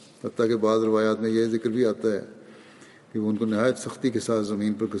گے۔ حتیٰ کہ بعض روایات میں یہ ذکر بھی آتا ہے کہ وہ ان کو نہایت سختی کے ساتھ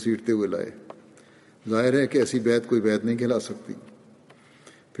زمین پر گھسیٹتے ہوئے لائے۔ ظاہر ہے کہ ایسی بیعت کوئی بیعت نہیں کہلا سکتی۔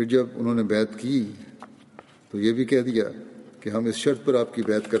 پھر جب انہوں نے بیعت کی تو یہ بھی کہہ دیا کہ ہم اس شرط پر آپ کی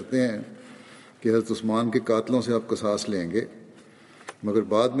بیعت کرتے ہیں کہ حضرت عثمان کے قاتلوں سے آپ قصاص لیں گے۔ مگر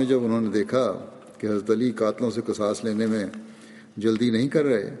بعد میں جب انہوں نے دیکھا کہ حضرت علی قاتلوں سے قصاص لینے میں جلدی نہیں کر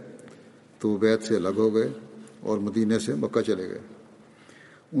رہے تو وہ بیعت سے الگ ہو گئے اور مدینے سے مکہ چلے گئے۔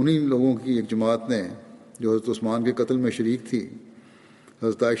 انہی لوگوں کی ایک جماعت نے جو حضرت عثمان کے قتل میں شریک تھی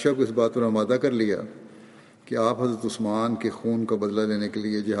حضرت عائشہ کو اس بات پر آمادہ کر لیا کہ آپ حضرت عثمان کے خون کا بدلہ لینے کے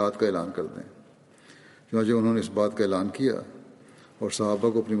لیے جہاد کا اعلان کر دیں۔ چنانچہ انہوں نے اس بات کا اعلان کیا اور صحابہ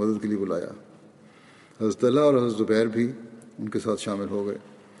کو اپنی مدد کے لیے بلایا۔ حضرت طلحہ اور حضرت زبیر بھی ان کے ساتھ شامل ہو گئے،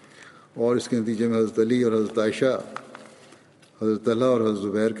 اور اس کے نتیجے میں حضرت علی اور حضرت عائشہ، حضرت طلحہ اور حضرت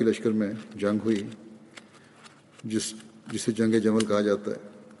زبیر کے لشکر میں جنگ ہوئی، جسے جنگ جمل کہا جاتا ہے۔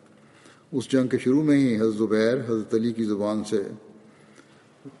 اس جنگ کے شروع میں ہی حضرت زبیر حضرت علی کی زبان سے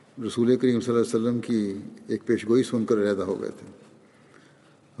رسول کریم صلی اللہ علیہ وسلم کی ایک پیشگوئی سن کر علیحدہ ہو گئے تھے۔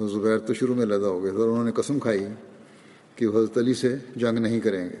 حضرت زبیر تو شروع میں علیحدہ ہو گئے تھے اور انہوں نے قسم کھائی کہ وہ حضرت علی سے جنگ نہیں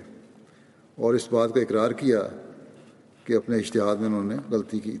کریں گے، اور اس بات کا اقرار کیا کہ اپنے اجتہاد میں انہوں نے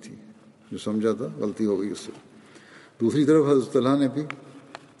غلطی کی تھی، جو سمجھا تھا غلطی ہو گئی اس سے۔ دوسری طرف حضرت طلحہ نے بھی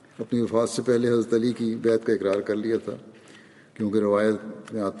اپنی وفات سے پہلے حضرت علی کی بیعت کا اقرار کر لیا تھا، کیونکہ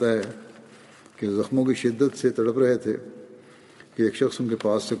روایت میں آتا ہے کہ زخموں کی شدت سے تڑپ رہے تھے کہ ایک شخص ان کے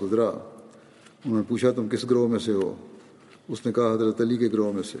پاس سے گزرا۔ انہوں نے پوچھا تم کس گروہ میں سے ہو؟ اس نے کہا حضرت علی کے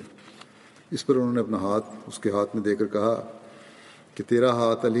گروہ میں سے۔ اس پر انہوں نے اپنا ہاتھ اس کے ہاتھ میں دے کر کہا کہ تیرا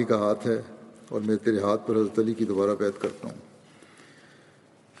ہاتھ علی کا ہاتھ ہے اور میں تیرے ہاتھ پر حضرت علی کی دوبارہ بیعت کرتا ہوں۔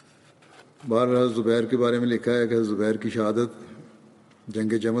 بہرحال حضرت زبیر کے بارے میں لکھا ہے کہ حضرت زبیر کی شہادت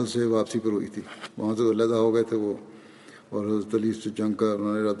جنگ جمل سے واپسی پر ہوئی تھی۔ وہاں سے علیحدہ ہو گئے تھے وہ، اور حضرت علی سے جنگ کا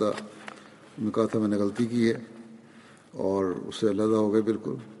انہوں نے ارادہ، انہوں نے کہا تھا میں نے غلطی کی ہے، اور اس سے علیحدہ ہو گئے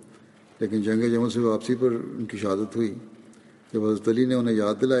بالکل۔ لیکن جنگ جمل سے واپسی پر ان کی شہادت ہوئی جب حضرت علی نے انہیں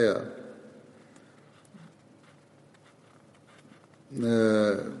یاد دلایا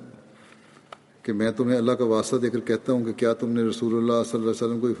کہ میں تمہیں اللہ کا واسطہ دے کر کہتا ہوں کہ کیا تم نے رسول اللہ صلی اللہ علیہ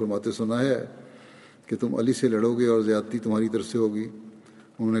وسلم کو یہ فرماتے سنا ہے کہ تم علی سے لڑو گے اور زیادتی تمہاری طرف سے ہوگی؟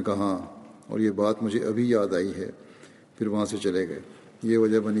 انہوں نے کہا ہاں، اور یہ بات مجھے ابھی یاد آئی ہے۔ پھر وہاں سے چلے گئے۔ یہ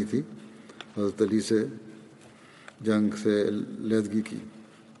وجہ بنی تھی حضرت علی سے جنگ سے علیحدگی کی۔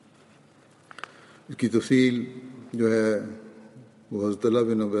 اس کی تفصیل جو ہے وہ حضرت طلحہ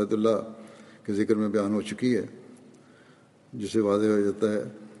بن عبید اللہ کے ذکر میں بیان ہو چکی ہے، جس سے واضح ہو جاتا ہے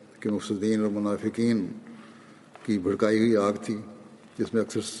کہ مفسدین اور منافقین کی بھڑکائی ہوئی آگ تھی، جس میں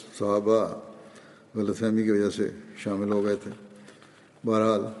اکثر صحابہ غلط فہمی کی وجہ سے شامل ہو گئے تھے۔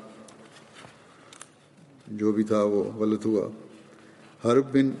 بہرحال جو بھی تھا وہ غلط ہوا۔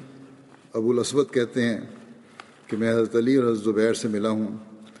 حرب بن ابو الاسود کہتے ہیں کہ میں حضرت علی اور حضرت زبیر سے ملا ہوں۔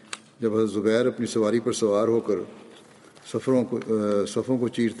 جب حضرت زبیر اپنی سواری پر سوار ہو کر صفوں کو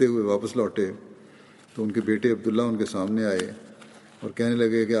چیرتے ہوئے واپس لوٹے تو ان کے بیٹے عبداللہ ان کے سامنے آئے اور کہنے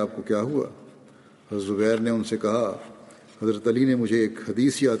لگے کہ آپ کو کیا ہوا؟ حضرت زبیر نے ان سے کہا حضرت علی نے مجھے ایک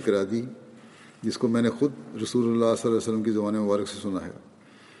حدیث یاد کرا دی جس کو میں نے خود رسول اللہ صلی اللہ علیہ وسلم کی زبان مبارک سے سنا ہے۔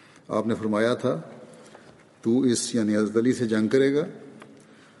 آپ نے فرمایا تھا تو اس یعنی حضرت علی سے جنگ کرے گا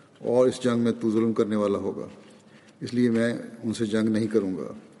اور اس جنگ میں تو ظلم کرنے والا ہوگا، اس لیے میں ان سے جنگ نہیں کروں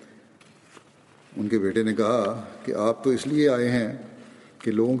گا۔ ان کے بیٹے نے کہا کہ آپ تو اس لیے آئے ہیں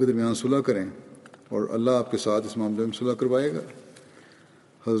کہ لوگوں کے درمیان صلح کریں اور اللہ آپ کے ساتھ اس معاملے میں صلح کروائے گا۔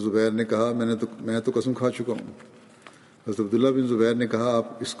 حضرت زبیر نے کہا میں تو قسم کھا چکا ہوں۔ حضرت عبداللہ بن زبیر نے کہا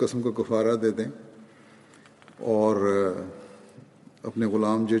آپ اس قسم کا کفارہ دے دیں اور اپنے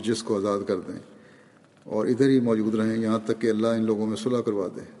غلام جرجس کو آزاد کر دیں اور ادھر ہی موجود رہیں یہاں تک کہ اللہ ان لوگوں میں صلح کروا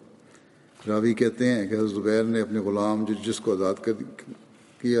دے۔ راوی کہتے ہیں کہ حضرت زبیر نے اپنے غلام جرجس کو آزاد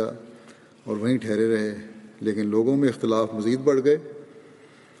کیا اور وہیں ٹھہرے رہے، لیکن لوگوں میں اختلاف مزید بڑھ گئے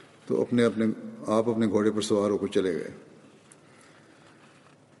تو آپ اپنے گھوڑے پر سوار ہو کر چلے گئے۔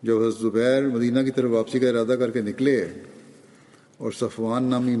 جب حضرت زبیر مدینہ کی طرف واپسی کا ارادہ کر کے نکلے اور صفوان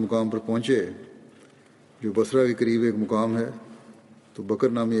نامی مقام پر پہنچے جو بصرہ کے قریب ایک مقام ہے، تو بکر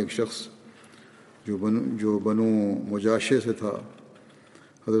نامی ایک شخص جو بنو مجاشے سے تھا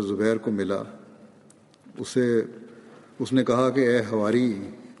حضرت زبیر کو ملا۔ اس نے کہا کہ اے حواری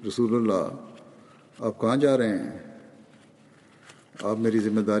رسول اللہ، آپ کہاں جا رہے ہیں؟ آپ میری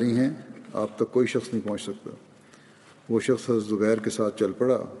ذمہ داری ہیں، آپ تک کوئی شخص نہیں پہنچ سکتا۔ وہ شخص حضرت زبیر کے ساتھ چل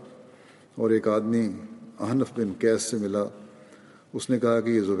پڑا اور ایک آدمی احنف بن قیس سے ملا۔ اس نے کہا کہ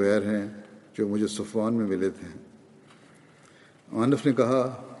یہ زبیر ہیں جو مجھے صفوان میں ملے تھے۔ احنف نے کہا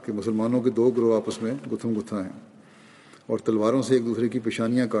کہ مسلمانوں کے دو گروہ آپس میں گتھم گتھا ہیں اور تلواروں سے ایک دوسرے کی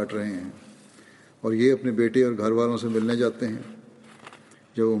پیشانیاں کاٹ رہے ہیں، اور یہ اپنے بیٹے اور گھر والوں سے ملنے جاتے ہیں۔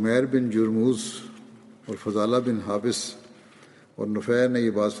 جب عمیر بن جرموز اور فضالہ بن حابس اور نفیر نے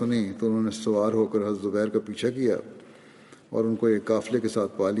یہ بات سنی تو انہوں نے سوار ہو کر حضرت زبیر کا پیچھا کیا اور ان کو ایک قافلے کے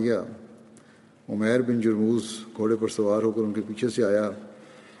ساتھ پا لیا۔ عمیر بن جرموز گھوڑے پر سوار ہو کر ان کے پیچھے سے آیا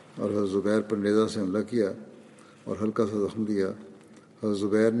اور حضرت زبیر پر نیزہ سے حملہ کیا اور ہلکا سا زخم دیا۔ حضرت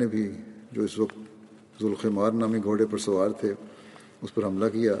زبیر نے بھی، جو اس وقت ذوالخمار نامی گھوڑے پر سوار تھے، اس پر حملہ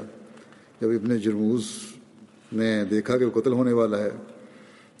کیا۔ جب ابن جرموز نے دیکھا کہ وہ قتل ہونے والا ہے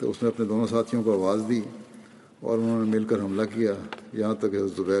تو اس نے اپنے دونوں ساتھیوں کو آواز دی اور انہوں نے مل کر حملہ کیا، یہاں تک کہ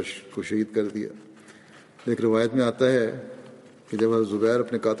حضرت زبیر کو شہید کر دیا۔ ایک روایت میں آتا ہے کہ جب حضرت زبیر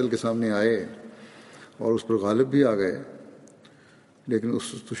اپنے قاتل کے سامنے آئے اور اس پر غالب بھی آ گئے، لیکن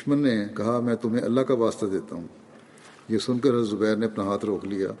اس دشمن نے کہا میں تمہیں اللہ کا واسطہ دیتا ہوں۔ یہ سن کر حضرت زبیر نے اپنا ہاتھ روک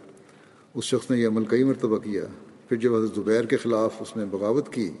لیا۔ اس شخص نے یہ عمل کئی مرتبہ کیا۔ پھر جب حضرت زبیر کے خلاف اس نے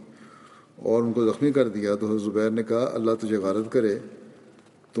بغاوت کی اور ان کو زخمی کر دیا تو حضرت زبیر نے کہا اللہ تجھے غارت کرے،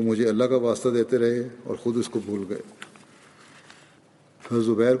 تو مجھے اللہ کا واسطہ دیتے رہے اور خود اس کو بھول گئے۔ حضرت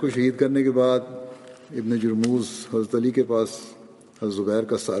زبیر کو شہید کرنے کے بعد ابن جرموز حضرت علی کے پاس حضرت زبیر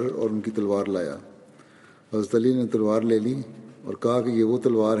کا سر اور ان کی تلوار لایا۔ حضرت علی نے تلوار لے لی اور کہا کہ یہ وہ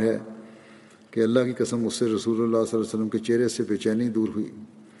تلوار ہے کہ اللہ کی قسم اس سے رسول اللہ صلی اللہ علیہ وسلم کے چہرے سے بے چینی دور ہوئی،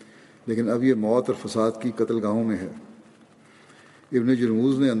 لیکن اب یہ موت اور فساد کی قتل گاہوں میں ہے۔ ابن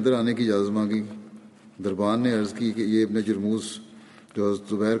جرموز نے اندر آنے کی اجازت مانگی۔ دربان نے عرض کی کہ یہ ابن جرموز جو حضرت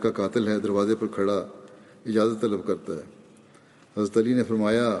زبیر کا قاتل ہے دروازے پر کھڑا اجازت طلب کرتا ہے۔ حضرت علی نے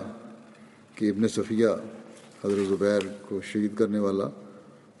فرمایا کہ ابن صفیہ حضرت زبیر کو شہید کرنے والا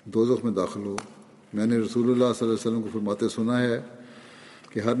دوزخ میں داخل ہو۔ میں نے رسول اللہ صلی اللہ علیہ وسلم کو فرماتے سنا ہے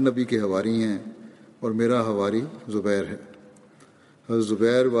کہ ہر نبی کے حواری ہیں اور میرا حواری زبیر ہے۔ حضرت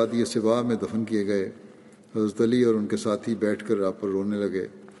زبیر وادی سبا میں دفن کیے گئے۔ حضرت علی اور ان کے ساتھی بیٹھ کر آپ پر رونے لگے۔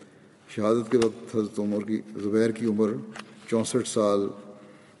 شہادت کے وقت حضرت زبیر کی عمر 64 سال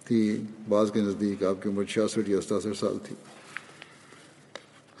تھی، بعض کے نزدیک آپ کی عمر 66 یا 67 سال تھی۔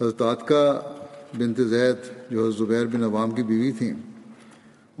 حضرت عاتقہ بنت زید جو حضرت زبیر بن عوام کی بیوی تھیں،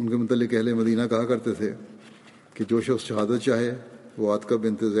 ان کے متعلق اہل مدینہ کہا کرتے تھے کہ جو شخص شہادت چاہے وہ عاتقہ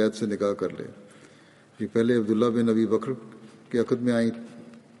بنت زید سے نکاح کر لے۔ یہ پہلے عبداللہ بن ابی بکر کے عقد میں آئیں،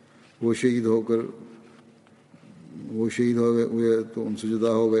 وہ شہید ہو گئے تو ان سے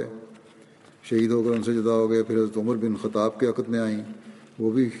جدا ہو گئے، شہید ہو کر ان سے جدا ہو گئے۔ پھر حضرت عمر بن خطاب کے عقد میں آئیں،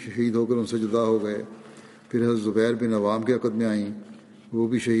 وہ بھی شہید ہو کر ان سے جدا ہو گئے۔ پھر حضرت زبیر بن عوام کے عقد میں آئیں، وہ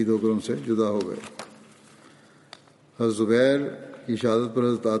بھی شہید ہو کر ان سے جدا ہو گئے۔ حضرت زبیر کی شہادت پر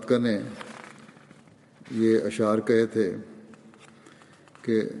حضرت عاتقہ نے یہ اشعار کہے تھے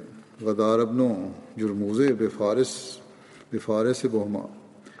کہ غدار ابن جرموز بفارس بہما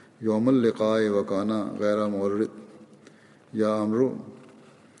یوم اللقاء وکانا غیر مورد یا امرو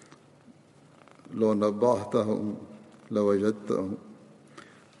لو نباہتہ لوجدتہ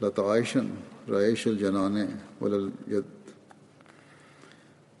لطائشن رائش الجنان وللید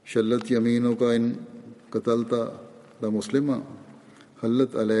شلت یمینوں کا ان قتلتا لمسلمہ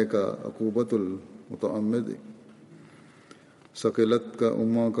حلت علیہ کا عقوبت المتعمد ثقلت کا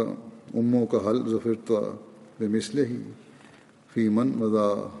اموں کا حل ظفرتا بمثلہ ہی فی من مضا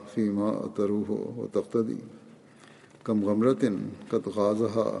فی ما تروح و تقتدی کم غمرت قد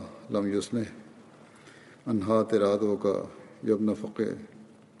غازہا لم یسنح انہا ترادوں کا یبن فقہ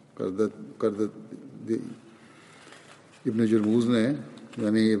کردت دی۔ ابن جرموز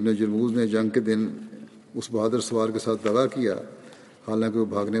نے جنگ کے دن اس بہادر سوار کے ساتھ دغا کیا، حالانکہ وہ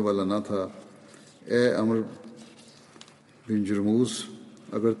بھاگنے والا نہ تھا۔ اے عمر بن جرموز،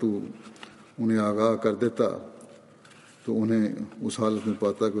 اگر تو انہیں آگاہ کر دیتا تو انہیں اس حالت میں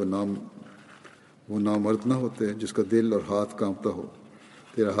پاتا کہ وہ نامرد نہ ہوتے جس کا دل اور ہاتھ کانپتا ہو۔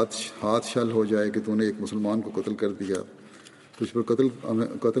 تیرا ہاتھ شل ہو جائے کہ تو نے ایک مسلمان کو قتل کر دیا، تجھ پر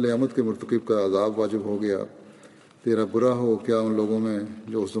قتل عمد کے مرتکب کا عذاب واجب ہو گیا۔ تیرا برا ہو کیا ان لوگوں میں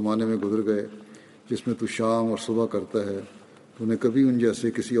جو اس زمانے میں گزر گئے جس میں تو شام اور صبح کرتا ہے، تو نے کبھی ان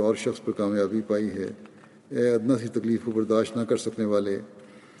جیسے کسی اور شخص پر کامیابی پائی ہے؟ اے ادنا سی تکلیف کو برداشت نہ کر سکنے والے،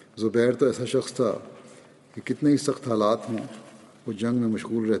 زبیر تو ایسا شخص تھا کہ کتنے ہی سخت حالات ہوں وہ جنگ میں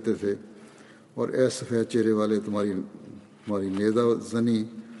مشغول رہتے تھے، اور اے سفید چہرے والے، تمہاری نیزہ زنی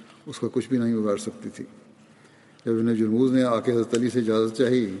اس کا کچھ بھی نہیں بگاڑ سکتی تھی۔ جب ابن جرموز نے آ کے حضرت علی سے اجازت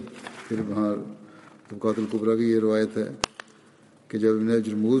چاہی، پھر وہاں طبقات الکبریٰ کی یہ روایت ہے کہ جب ابن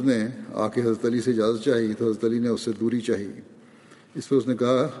جرموز نے آ کے حضرت علی سے اجازت چاہی تو حضرت علی نے اس سے دوری چاہی۔ اس پر اس نے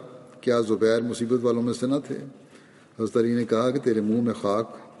کہا کیا زبیر مصیبت والوں میں سے نہ تھے؟ حضرت علی نے کہا کہ تیرے منہ میں خاک،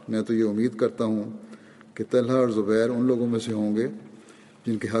 میں تو یہ امید کرتا ہوں کہ طلحہ اور زبیر ان لوگوں میں سے ہوں گے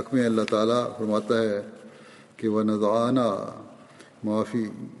جن کے حق میں اللہ تعالیٰ فرماتا ہے کہ وَنَزَعْنَا مَا فِي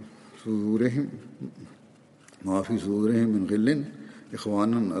صُدُورِهِم مِّن غِلٍّ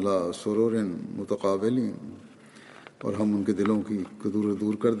إِخْوَانًا عَلَىٰ سُرُرٍ مُتَقَابِلِينَ، اور ہم ان کے دلوں کی کدورت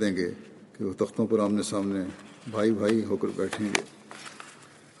دور کر دیں گے کہ وہ تختوں پر آمنے سامنے بھائی بھائی ہو کر بیٹھیں گے۔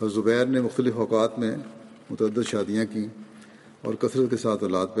 حضرت زبیر نے مختلف اوقات میں متعدد شادیاں کیں اور کثرت کے ساتھ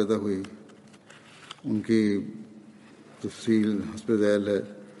اولاد پیدا ہوئی۔ ان کی تفصیل حسب ذیل ہے۔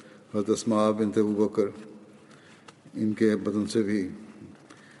 حضرت اسماء بنت ابو بکر ان کے بدن سے بھی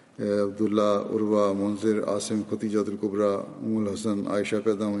عبداللہ، عروہ، منذر، عاصم، ختیجہ الکبریٰ، ام الحسن، عائشہ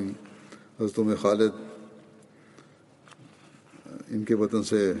پیدا ہوئیں۔ حضرت خالد، ان کے بدن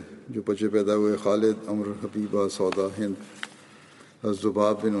سے جو بچے پیدا ہوئے، خالد، عمر، حبیبہ، سودا، ہند۔ حضرت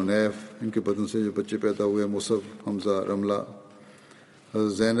زباب بن عنیف، ان کے بدن سے جو بچے پیدا ہوئے، مصعب، حمزہ، رملہ۔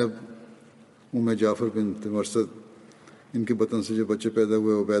 حضرت زینب ام جعفر بن مرثد، ان کے بدن سے جو بچے پیدا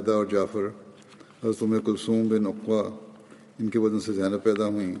ہوئے، عبیدہ اور جعفر۔ حضرت ام کلثوم بن عقبہ، ان کے بدن سے زینب پیدا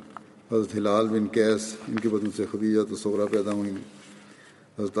ہوئیں۔ حضرت ہلال بن قیس، ان کے بدن سے خدیجہ الصغریٰ پیدا ہوئیں۔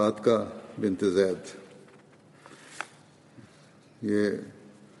 حضرت عاتکہ بنت زید، یہ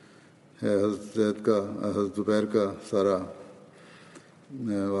ہے حضرت زید کا، حضرت زبیر کا سارا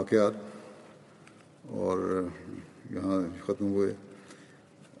واقعات، اور یہاں ختم ہوئے۔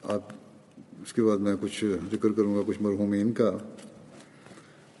 اب اس کے بعد میں کچھ ذکر کروں گا کچھ مرحومین کا،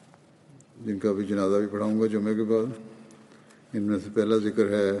 جن کا بھی جنازہ بھی پڑھاؤں گا جمعے کے بعد۔ ان میں سے پہلا ذکر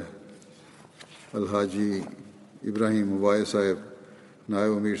ہے الحاجی ابراہیم وائے صاحب،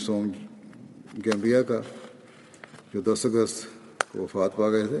 نائب امیر سوم گیمبیا کا، جو 10 اگست کو وفات پا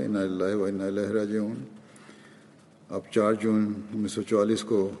گئے تھے۔ انا للہ و انا الیہ راجعون۔ اب 4 جون 1944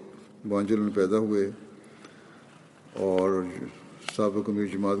 کو بانجل میں پیدا ہوئے، اور سابق امیر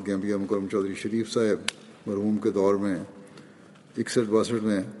جماعت گیمبیا مکرم چودھری شریف صاحب مرحوم کے دور میں 61-62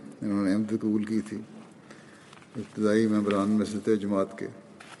 میں انہوں نے احمدیت قبول کی تھی۔ ابتدائی ممبران میں سے تھے جماعت کے،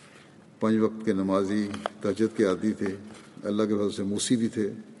 5 وقت کے نمازی، تہجد کے عادی تھے، اللہ کے فضل سے موسی بھی تھے،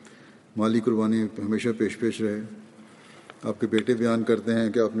 مالی قربانی ہمیشہ پیش رہے۔ آپ کے بیٹے بیان کرتے ہیں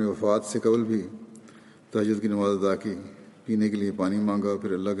کہ آپ نے وفات سے قبل بھی تہجد کی نماز ادا کی، پینے کے لیے پانی مانگا،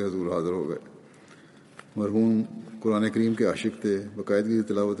 پھر اللہ کے حضور حاضر ہو گئے۔ مرحوم قرآن کریم کے عاشق تھے، باقاعدگی سے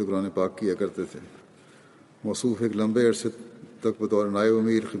تلاوت قرآن پاک کیا کرتے تھے۔ موصوف ایک لمبے عرصے تک بطور نائب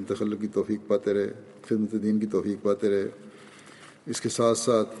امیر خدمت خلق کی توفیق پاتے رہے، خدمت دین کی توفیق پاتے رہے۔ اس کے ساتھ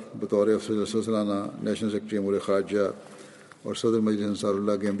ساتھ بطور افسر جلسہ سالانہ، نیشنل سیکرٹری امور خارجہ اور صدر مجلس انصار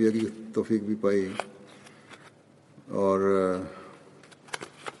اللہ گیمبیا کی توفیق بھی پائی، اور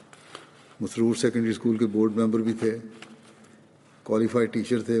مسرور سیکنڈری اسکول کے بورڈ ممبر بھی تھے، کوالیفائڈ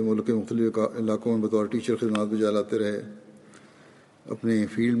ٹیچر تھے، ملک کے مختلف علاقوں میں بطور ٹیچر خدمات بجا لاتے رہے۔ اپنی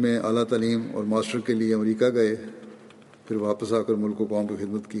فیلڈ میں اعلیٰ تعلیم اور ماسٹر کے لیے امریکہ گئے، پھر واپس آ کر ملک و قوم کی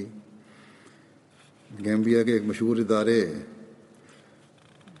خدمت کی۔ گیمبیا کے ایک مشہور ادارے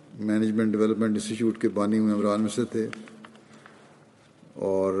مینجمنٹ ڈیولپمنٹ انسٹیٹیوٹ کے بانی ممبران میں سے تھے،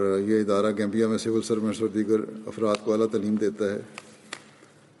 اور یہ ادارہ گیمبیا میں سول سرونٹس اور دیگر افراد کو اعلیٰ تعلیم دیتا ہے۔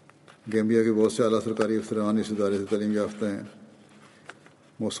 گیمبیا کے بہت سے اعلیٰ سرکاری افسران اس ادارے سے تعلیم یافتہ ہیں۔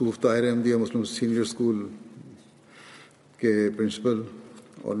 موصوف طاہر احمدیہ مسلم سینئر اسکول کے پرنسپل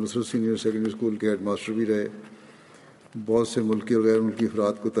اور نصرت سینئر سیکنڈری اسکول کے ہیڈ ماسٹر بھی رہے۔ بہت سے ملکی اور غیر ملکی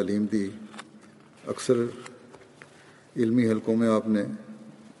افراد کو تعلیم دی۔ اکثر علمی حلقوں میں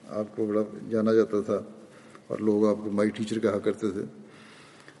آپ کو بڑا جانا جاتا تھا، اور لوگ آپ کو مائی ٹیچر کہا کرتے تھے۔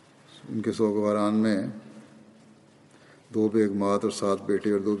 ان کے سوگواران میں 2 بیگمات اور 7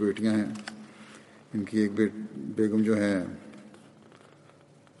 بیٹے اور 2 بیٹیاں ہیں۔ ان کی ایک بیگم جو ہیں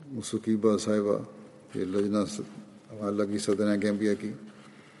مسقیبہ صاحبہ، یہ لجنہ اللہ کی صدر ہیں گیمبیا کی،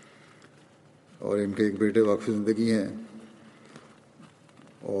 اور ان کے ایک بیٹے واقف زندگی ہیں،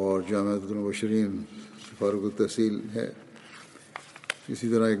 اور جامعہ المبشرین فاروق التحصیل ہے۔ اسی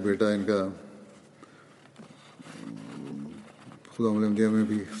طرح ایک بیٹا ان کا خدا احمدیہ میں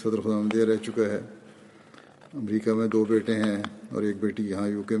بھی صدر خدا احمدیہ رہ چکا ہے۔ امریکہ میں 2 بیٹے ہیں اور ایک بیٹی یہاں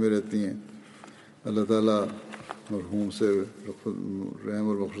UK میں رہتی ہیں۔ اللہ تعالیٰ مرحوم سے رحم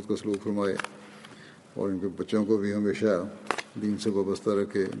اور مغفرت کا سلوک فرمائے، اور ان کے بچوں کو بھی ہمیشہ دین سے وابستہ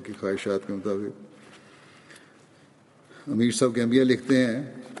رکھے ان کی خواہشات کے مطابق۔ امیر صاحب گیمبیا لکھتے ہیں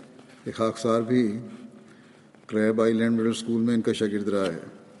کہ خاکسار بھی کریب آئی لینڈ مڈل اسکول میں ان کا شاگرد رہا ہے۔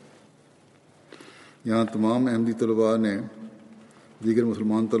 یہاں تمام احمدی طلباء نے دیگر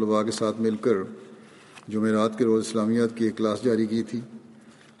مسلمان طلباء کے ساتھ مل کر جمعرات کے روز اسلامیات کی ایک کلاس جاری کی تھی،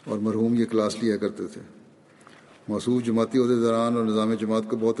 اور مرحوم یہ کلاس لیا کرتے تھے۔ موصوف جماعتی عہدیداران اور نظام جماعت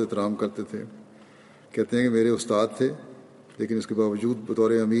کو بہت احترام کرتے تھے۔ کہتے ہیں کہ میرے استاد تھے، لیکن اس کے باوجود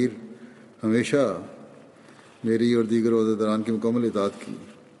بطور امیر ہمیشہ میری اور دیگر عہدیداران کی مکمل اطاعت کی۔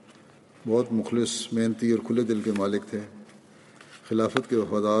 بہت مخلص، محنتی اور کھلے دل کے مالک تھے۔ خلافت کے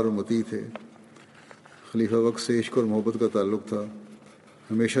وفادار اور مطیع تھے۔ خلیفہ وقت سے عشق اور محبت کا تعلق تھا۔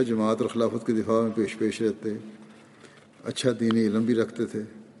 ہمیشہ جماعت اور خلافت کے دفاع میں پیش رہتے۔ اچھا دینی علم بھی رکھتے تھے،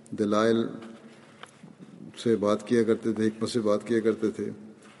 دلائل سے بات کیا کرتے تھے، حکمت سے بات کیا کرتے تھے،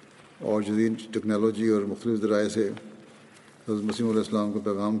 اور جدید ٹیکنالوجی اور مختلف ذرائع سے حضرت مسیح علیہ السلام کا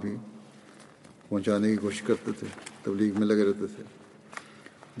پیغام بھی پہنچانے کی کوشش کرتے تھے، تبلیغ میں لگے رہتے تھے۔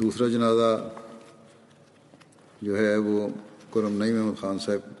 دوسرا جنازہ جو ہے وہ کرم نعیم احمد خان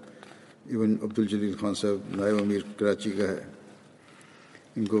صاحب ابن عبدالجلیل خان صاحب نائب امیر کراچی کا ہے.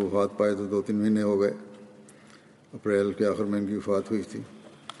 ان کو وفات پائے تو 2-3 مہینے ہو گئے. اپریل کے آخر میں ان کی وفات ہوئی تھی.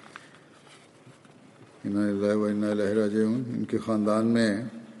 انا للہ و انا الیہ راجعون. ان کے خاندان میں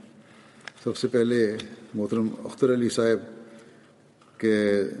سب سے پہلے محترم اختر علی صاحب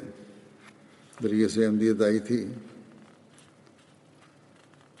کے ذریعے سے احمدیت آئی تھی.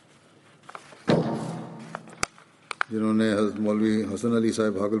 جنہوں نے حضرت مولوی حسن علی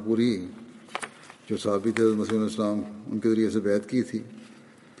صاحب بھاگل پوری جو صحابی تھے مسیح علیہ السلام ان کے ذریعے سے بیعت کی تھی.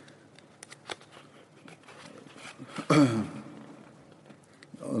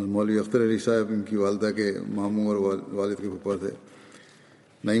 مولوی اختر علی صاحب ان کی والدہ کے ماموں اور والد کے پھپھا تھے.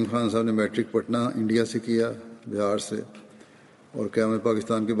 نعیم خان صاحب نے میٹرک پٹنہ انڈیا سے کیا، بہار سے، اور قیام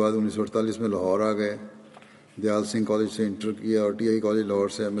پاکستان کے بعد 1948 میں لاہور آ گئے. دیال سنگھ کالج سے انٹر کیا اور TI کالج لاہور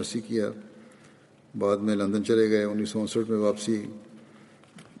سے MSc کیا. بعد میں لندن چلے گئے. 1959 میں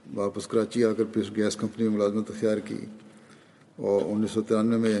واپس کراچی آ کر پھر گیس کمپنی میں ملازمت اختیار کی اور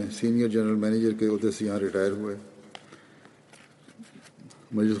 1993 میں سینئر جنرل مینیجر کے عہدے سے یہاں ریٹائر ہوئے.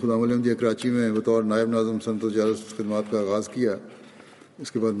 مجلس خدا احمدیہ کراچی میں بطور نائب ناظم صنعت و تجارت خدمات کا آغاز کیا.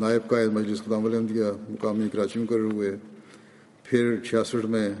 اس کے بعد نائب قائد مجلس خدا احمدیہ مقامی کراچی میں مقرر ہوئے. پھر 66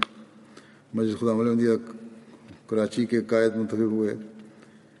 میں مجلس خدا احمدیہ کراچی کے قائد منتخب ہوئے.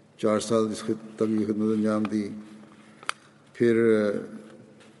 4 سال تک یہ خدمت انجام دی. پھر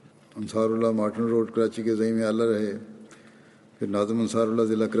انصار اللہ مارٹن روڈ کراچی کے زعیم اعلیٰ رہے. پھر ناظم انصار اللہ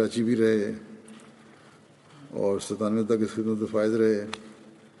ضلع کراچی بھی رہے اور 97 تک اس خدمت میں فائز رہے.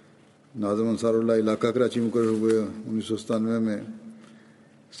 ناظم انصار اللہ علاقہ کراچی مقرر ہوئے. 1997 میں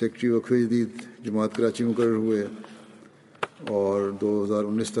سیکرٹری وقف جدید جماعت کراچی مقرر ہوئے اور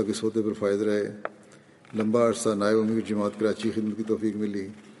 2019 تک اس عہدے پر فائز رہے. لمبا عرصہ نائب امیر جماعت کراچی خدمت کی توفیق ملی.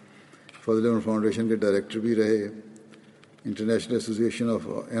 فضل عمر فاؤنڈیشن کے ڈائریکٹر بھی رہے. انٹرنیشنل ایسوسی ایشن آف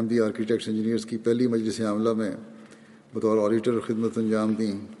احمدی آرکیٹیکٹس انجینئرز کی پہلی مجلس عاملہ میں بطور آڈیٹر خدمت انجام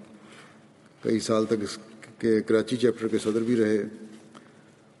دیں. کئی سال تک اس کے کراچی چیپٹر کے صدر بھی رہے.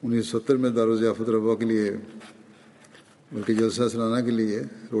 1970 میں دارالضیافت ربوہ کے لیے بلکہ جلسہ سالانہ کے لیے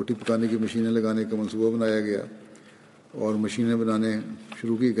روٹی پکانے کی مشینیں لگانے کا منصوبہ بنایا گیا اور مشینیں بنانے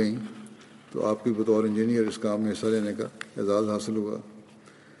شروع کی گئیں تو آپ کی بطور انجینئر اس کام میں حصہ لینے کا اعزاز حاصل ہوا.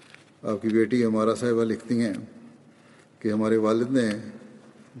 آپ کی بیٹی ہمارا صاحبہ لکھتی ہیں کہ ہمارے والد نے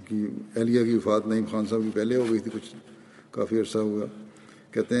کی اہلیہ کی وفات نعیم خان صاحب کی پہلے ہو گئی تھی، کچھ کافی عرصہ ہوا.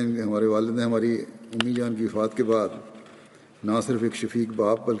 کہتے ہیں کہ ہمارے والد نے ہماری امی جان کی وفات کے بعد نہ صرف ایک شفیق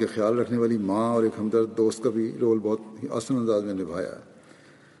باپ بلکہ خیال رکھنے والی ماں اور ایک ہمدرد دوست کا بھی رول بہت ہی آسان انداز میں نبھایا.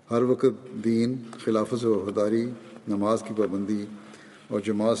 ہر وقت دین، خلافت سے وفاداری، نماز کی پابندی اور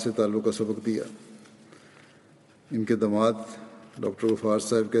جماعت سے تعلق کا سبق دیا. ان کے داماد ڈاکٹر غفار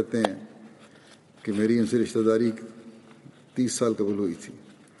صاحب کہتے ہیں کہ میری ان سے رشتہ داری 30 سال قبل ہوئی تھی.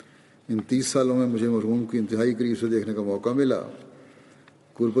 ان 30 سالوں میں مجھے مرحوم کی انتہائی قریب سے دیکھنے کا موقع ملا. ان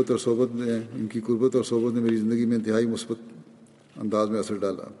کی قربت اور صحبت نے میری زندگی میں انتہائی مثبت انداز میں اثر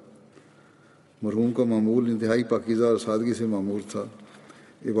ڈالا. مرحوم کا معمول انتہائی پاکیزہ اور سادگی سے معمول تھا.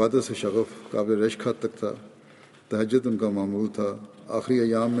 عبادت سے شغف قابل رشک حد تک تھا. تہجد ان کا معمول تھا. آخری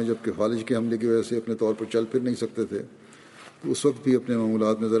ایام میں جب کہ فالج کے حملے کی وجہ سے اپنے طور پر چل پھر نہیں سکتے تھے تو اس وقت بھی اپنے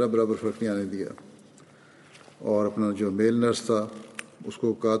معمولات میں ذرا برابر فرق نہیں آنے دیا اور اپنا جو میل نرس تھا اس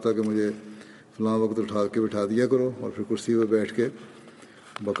کو کہا تھا کہ مجھے فلاں وقت اٹھا کے بٹھا دیا کرو اور پھر کرسی پہ بیٹھ کے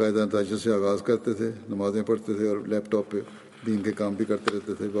باقاعدہ تہجد سے آغاز کرتے تھے، نمازیں پڑھتے تھے اور لیپ ٹاپ پہ دین کے کام بھی کرتے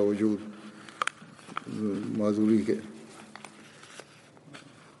رہتے تھے باوجود معذوری کے.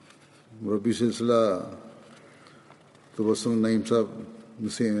 مربی سلسلہ تبسم نعیم صاحب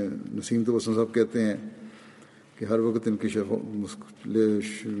نسیم تبسم صاحب کہتے ہیں کہ ہر وقت ان کی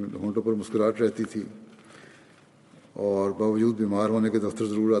ہونٹوں پر مسکراہٹ رہتی تھی اور باوجود بیمار ہونے کے دفتر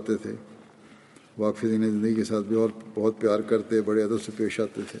ضرور آتے تھے. واقفی دین زندگی کے ساتھ بھی اور بہت پیار کرتے، بڑے ادب سے پیش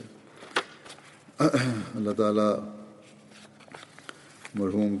آتے تھے. اللہ تعالیٰ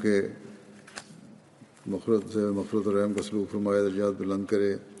مرحوم کے مغفرت اور رحم کا سلوک فرمائے، درجات بلند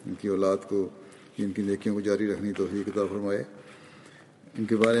کرے. ان کی اولاد کو ان کی نیکیوں کو جاری رکھنے توفیق عطا فرمائے. ان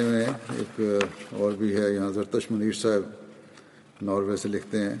کے بارے میں ایک اور بھی ہے یہاں زرتش منیر صاحب ناروے سے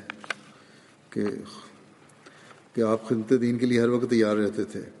لکھتے ہیں کہ آپ خدمت دین کے لیے ہر وقت تیار رہتے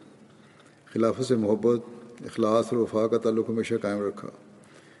تھے. خلافت سے محبت، اخلاص اور وفا کا تعلق ہمیشہ قائم رکھا.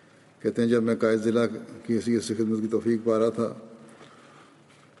 کہتے ہیں جب میں قائد ضلع کی حیثیت سے خدمت کی توفیق پا رہا تھا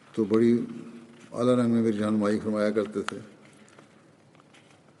تو بڑی اعلیٰ رنگ میں میری رہنمائی فرمایا کرتے تھے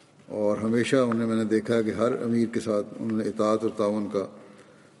اور ہمیشہ انہیں میں نے دیکھا کہ ہر امیر کے ساتھ انہوں نے اطاعت اور تعاون کا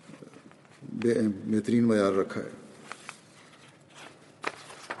بہترین معیار رکھا ہے.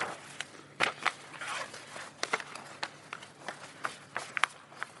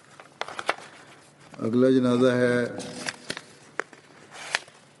 اگلا جنازہ ہے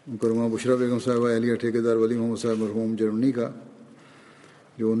مکرمہ بشرا بیگم صاحبہ اہلیہ ٹھیکیدار ولی محمد صاحب مرحوم جرمنی کا،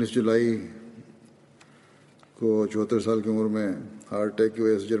 جو 19 جولائی کو 74 سال کی عمر میں ہارٹ اٹیک کی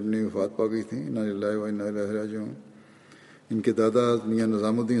وجہ سے جرمنی میں وفات پا گئی تھیں۔ انا للہ و انا الیہ راجعون۔ ان کے دادا میاں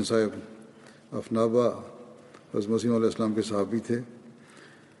نظام الدین صاحب افنابا حضرت مسیح علیہ السلام کے صحابی تھے،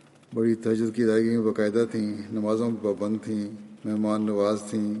 بڑی تہجد کی ادائیگی میں باقاعدہ تھیں، نمازوں میں پابند تھیں، مہمان نواز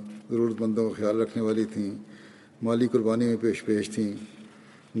تھیں، ضرورت مندوں کا خیال رکھنے والی تھیں، مالی قربانی میں پیش تھیں،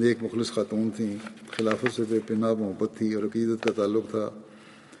 نیک مخلص خاتون تھیں، خلافت سے بے پناہ محبت تھی اور عقیدت کا تعلق تھا۔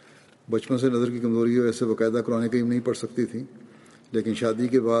 بچپن سے نظر کی کمزوری کی وجہ سے باقاعدہ قرآن کریم نہیں پڑھ سکتی تھیں، لیکن شادی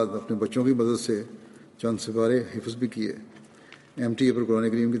کے بعد اپنے بچوں کی مدد سے چند سپارے حفظ بھی کیے۔ MTA پر قرآن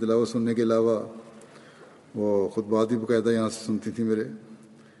کریم کی تلاوت سننے کے علاوہ وہ خطبات بھی باقاعدہ یہاں سے سنتی تھیں میرے،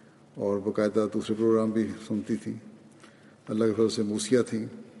 اور باقاعدہ دوسرے پروگرام بھی سنتی تھیں۔ اللہ کے فضل سے موسیہ تھیں۔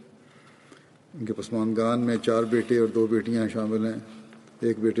 ان کے پسماندگان میں 4 بیٹے اور 2 بیٹیاں شامل ہیں۔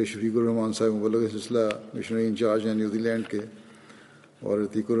 ایک بیٹے شفیق الرحمان صاحب مبلغ سلسلہ مشنری انچارج ہیں نیوزی لینڈ کے، اور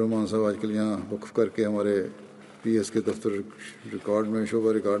عتیق الرحمان صاحب آج کل یہاں وقف کر کے ہمارے PS کے دفتر ریکارڈ میں،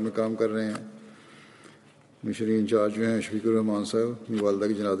 شعبہ ریکارڈ میں کام کر رہے ہیں۔ مشنری انچارج جو ہیں شفیق الرحمان صاحب، اپنی والدہ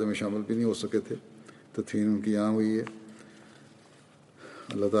کی جنازے میں شامل بھی نہیں ہو سکے تھے، تدفین ان کی یہاں ہوئی ہے۔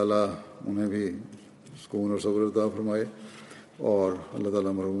 اللہ تعالیٰ انہیں بھی سکون اور صبر عطا فرمائے، اور اللہ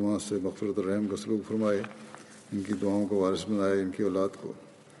تعالیٰ مرحومہ سے مغفرت اور رحم کا سلوک فرمائے، ان کی دعاؤں کو وارث بنائے، ان کی اولاد کو۔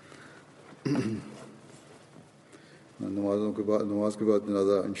 نماز کے بعد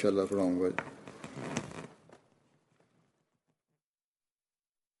جنازہ انشاءاللہ پڑھاؤں گا۔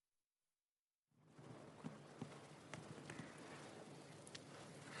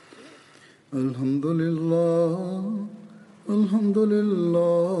 الحمد للہ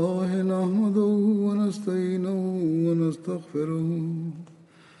نحمده ونستعینه ونستغفره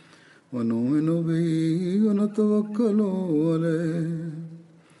ونؤمن به ونتوکل علیہ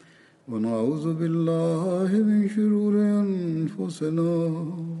ونعوذ باللہ من شرور انفسنا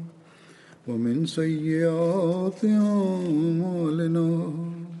ومن سیئات اعمالنا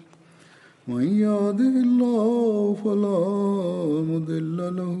من يهده الله فلا مضل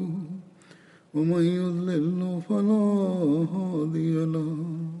له ومن يضلل فلا هادي له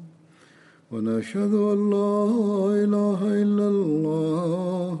ونشهد أن لا إله إلا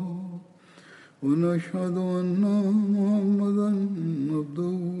الله ونشهد أن محمدا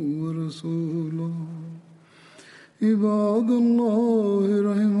عبده ورسوله عباد الله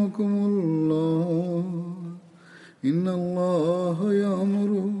رحمكم الله إن الله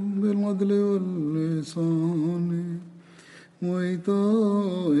يأمر بالعدل والإحسان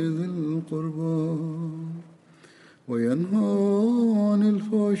وإيتاء ذي القربى وينهى عن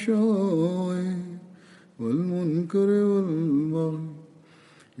الفحشاء والمنكر والبغي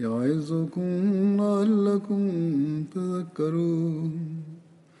يعظكم لعلكم تذكرون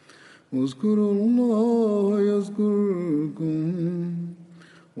اذكروا الله يذكركم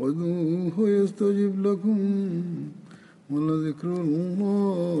وادعوه يستجب لكم ولذكر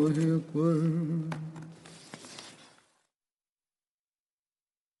الله أكبر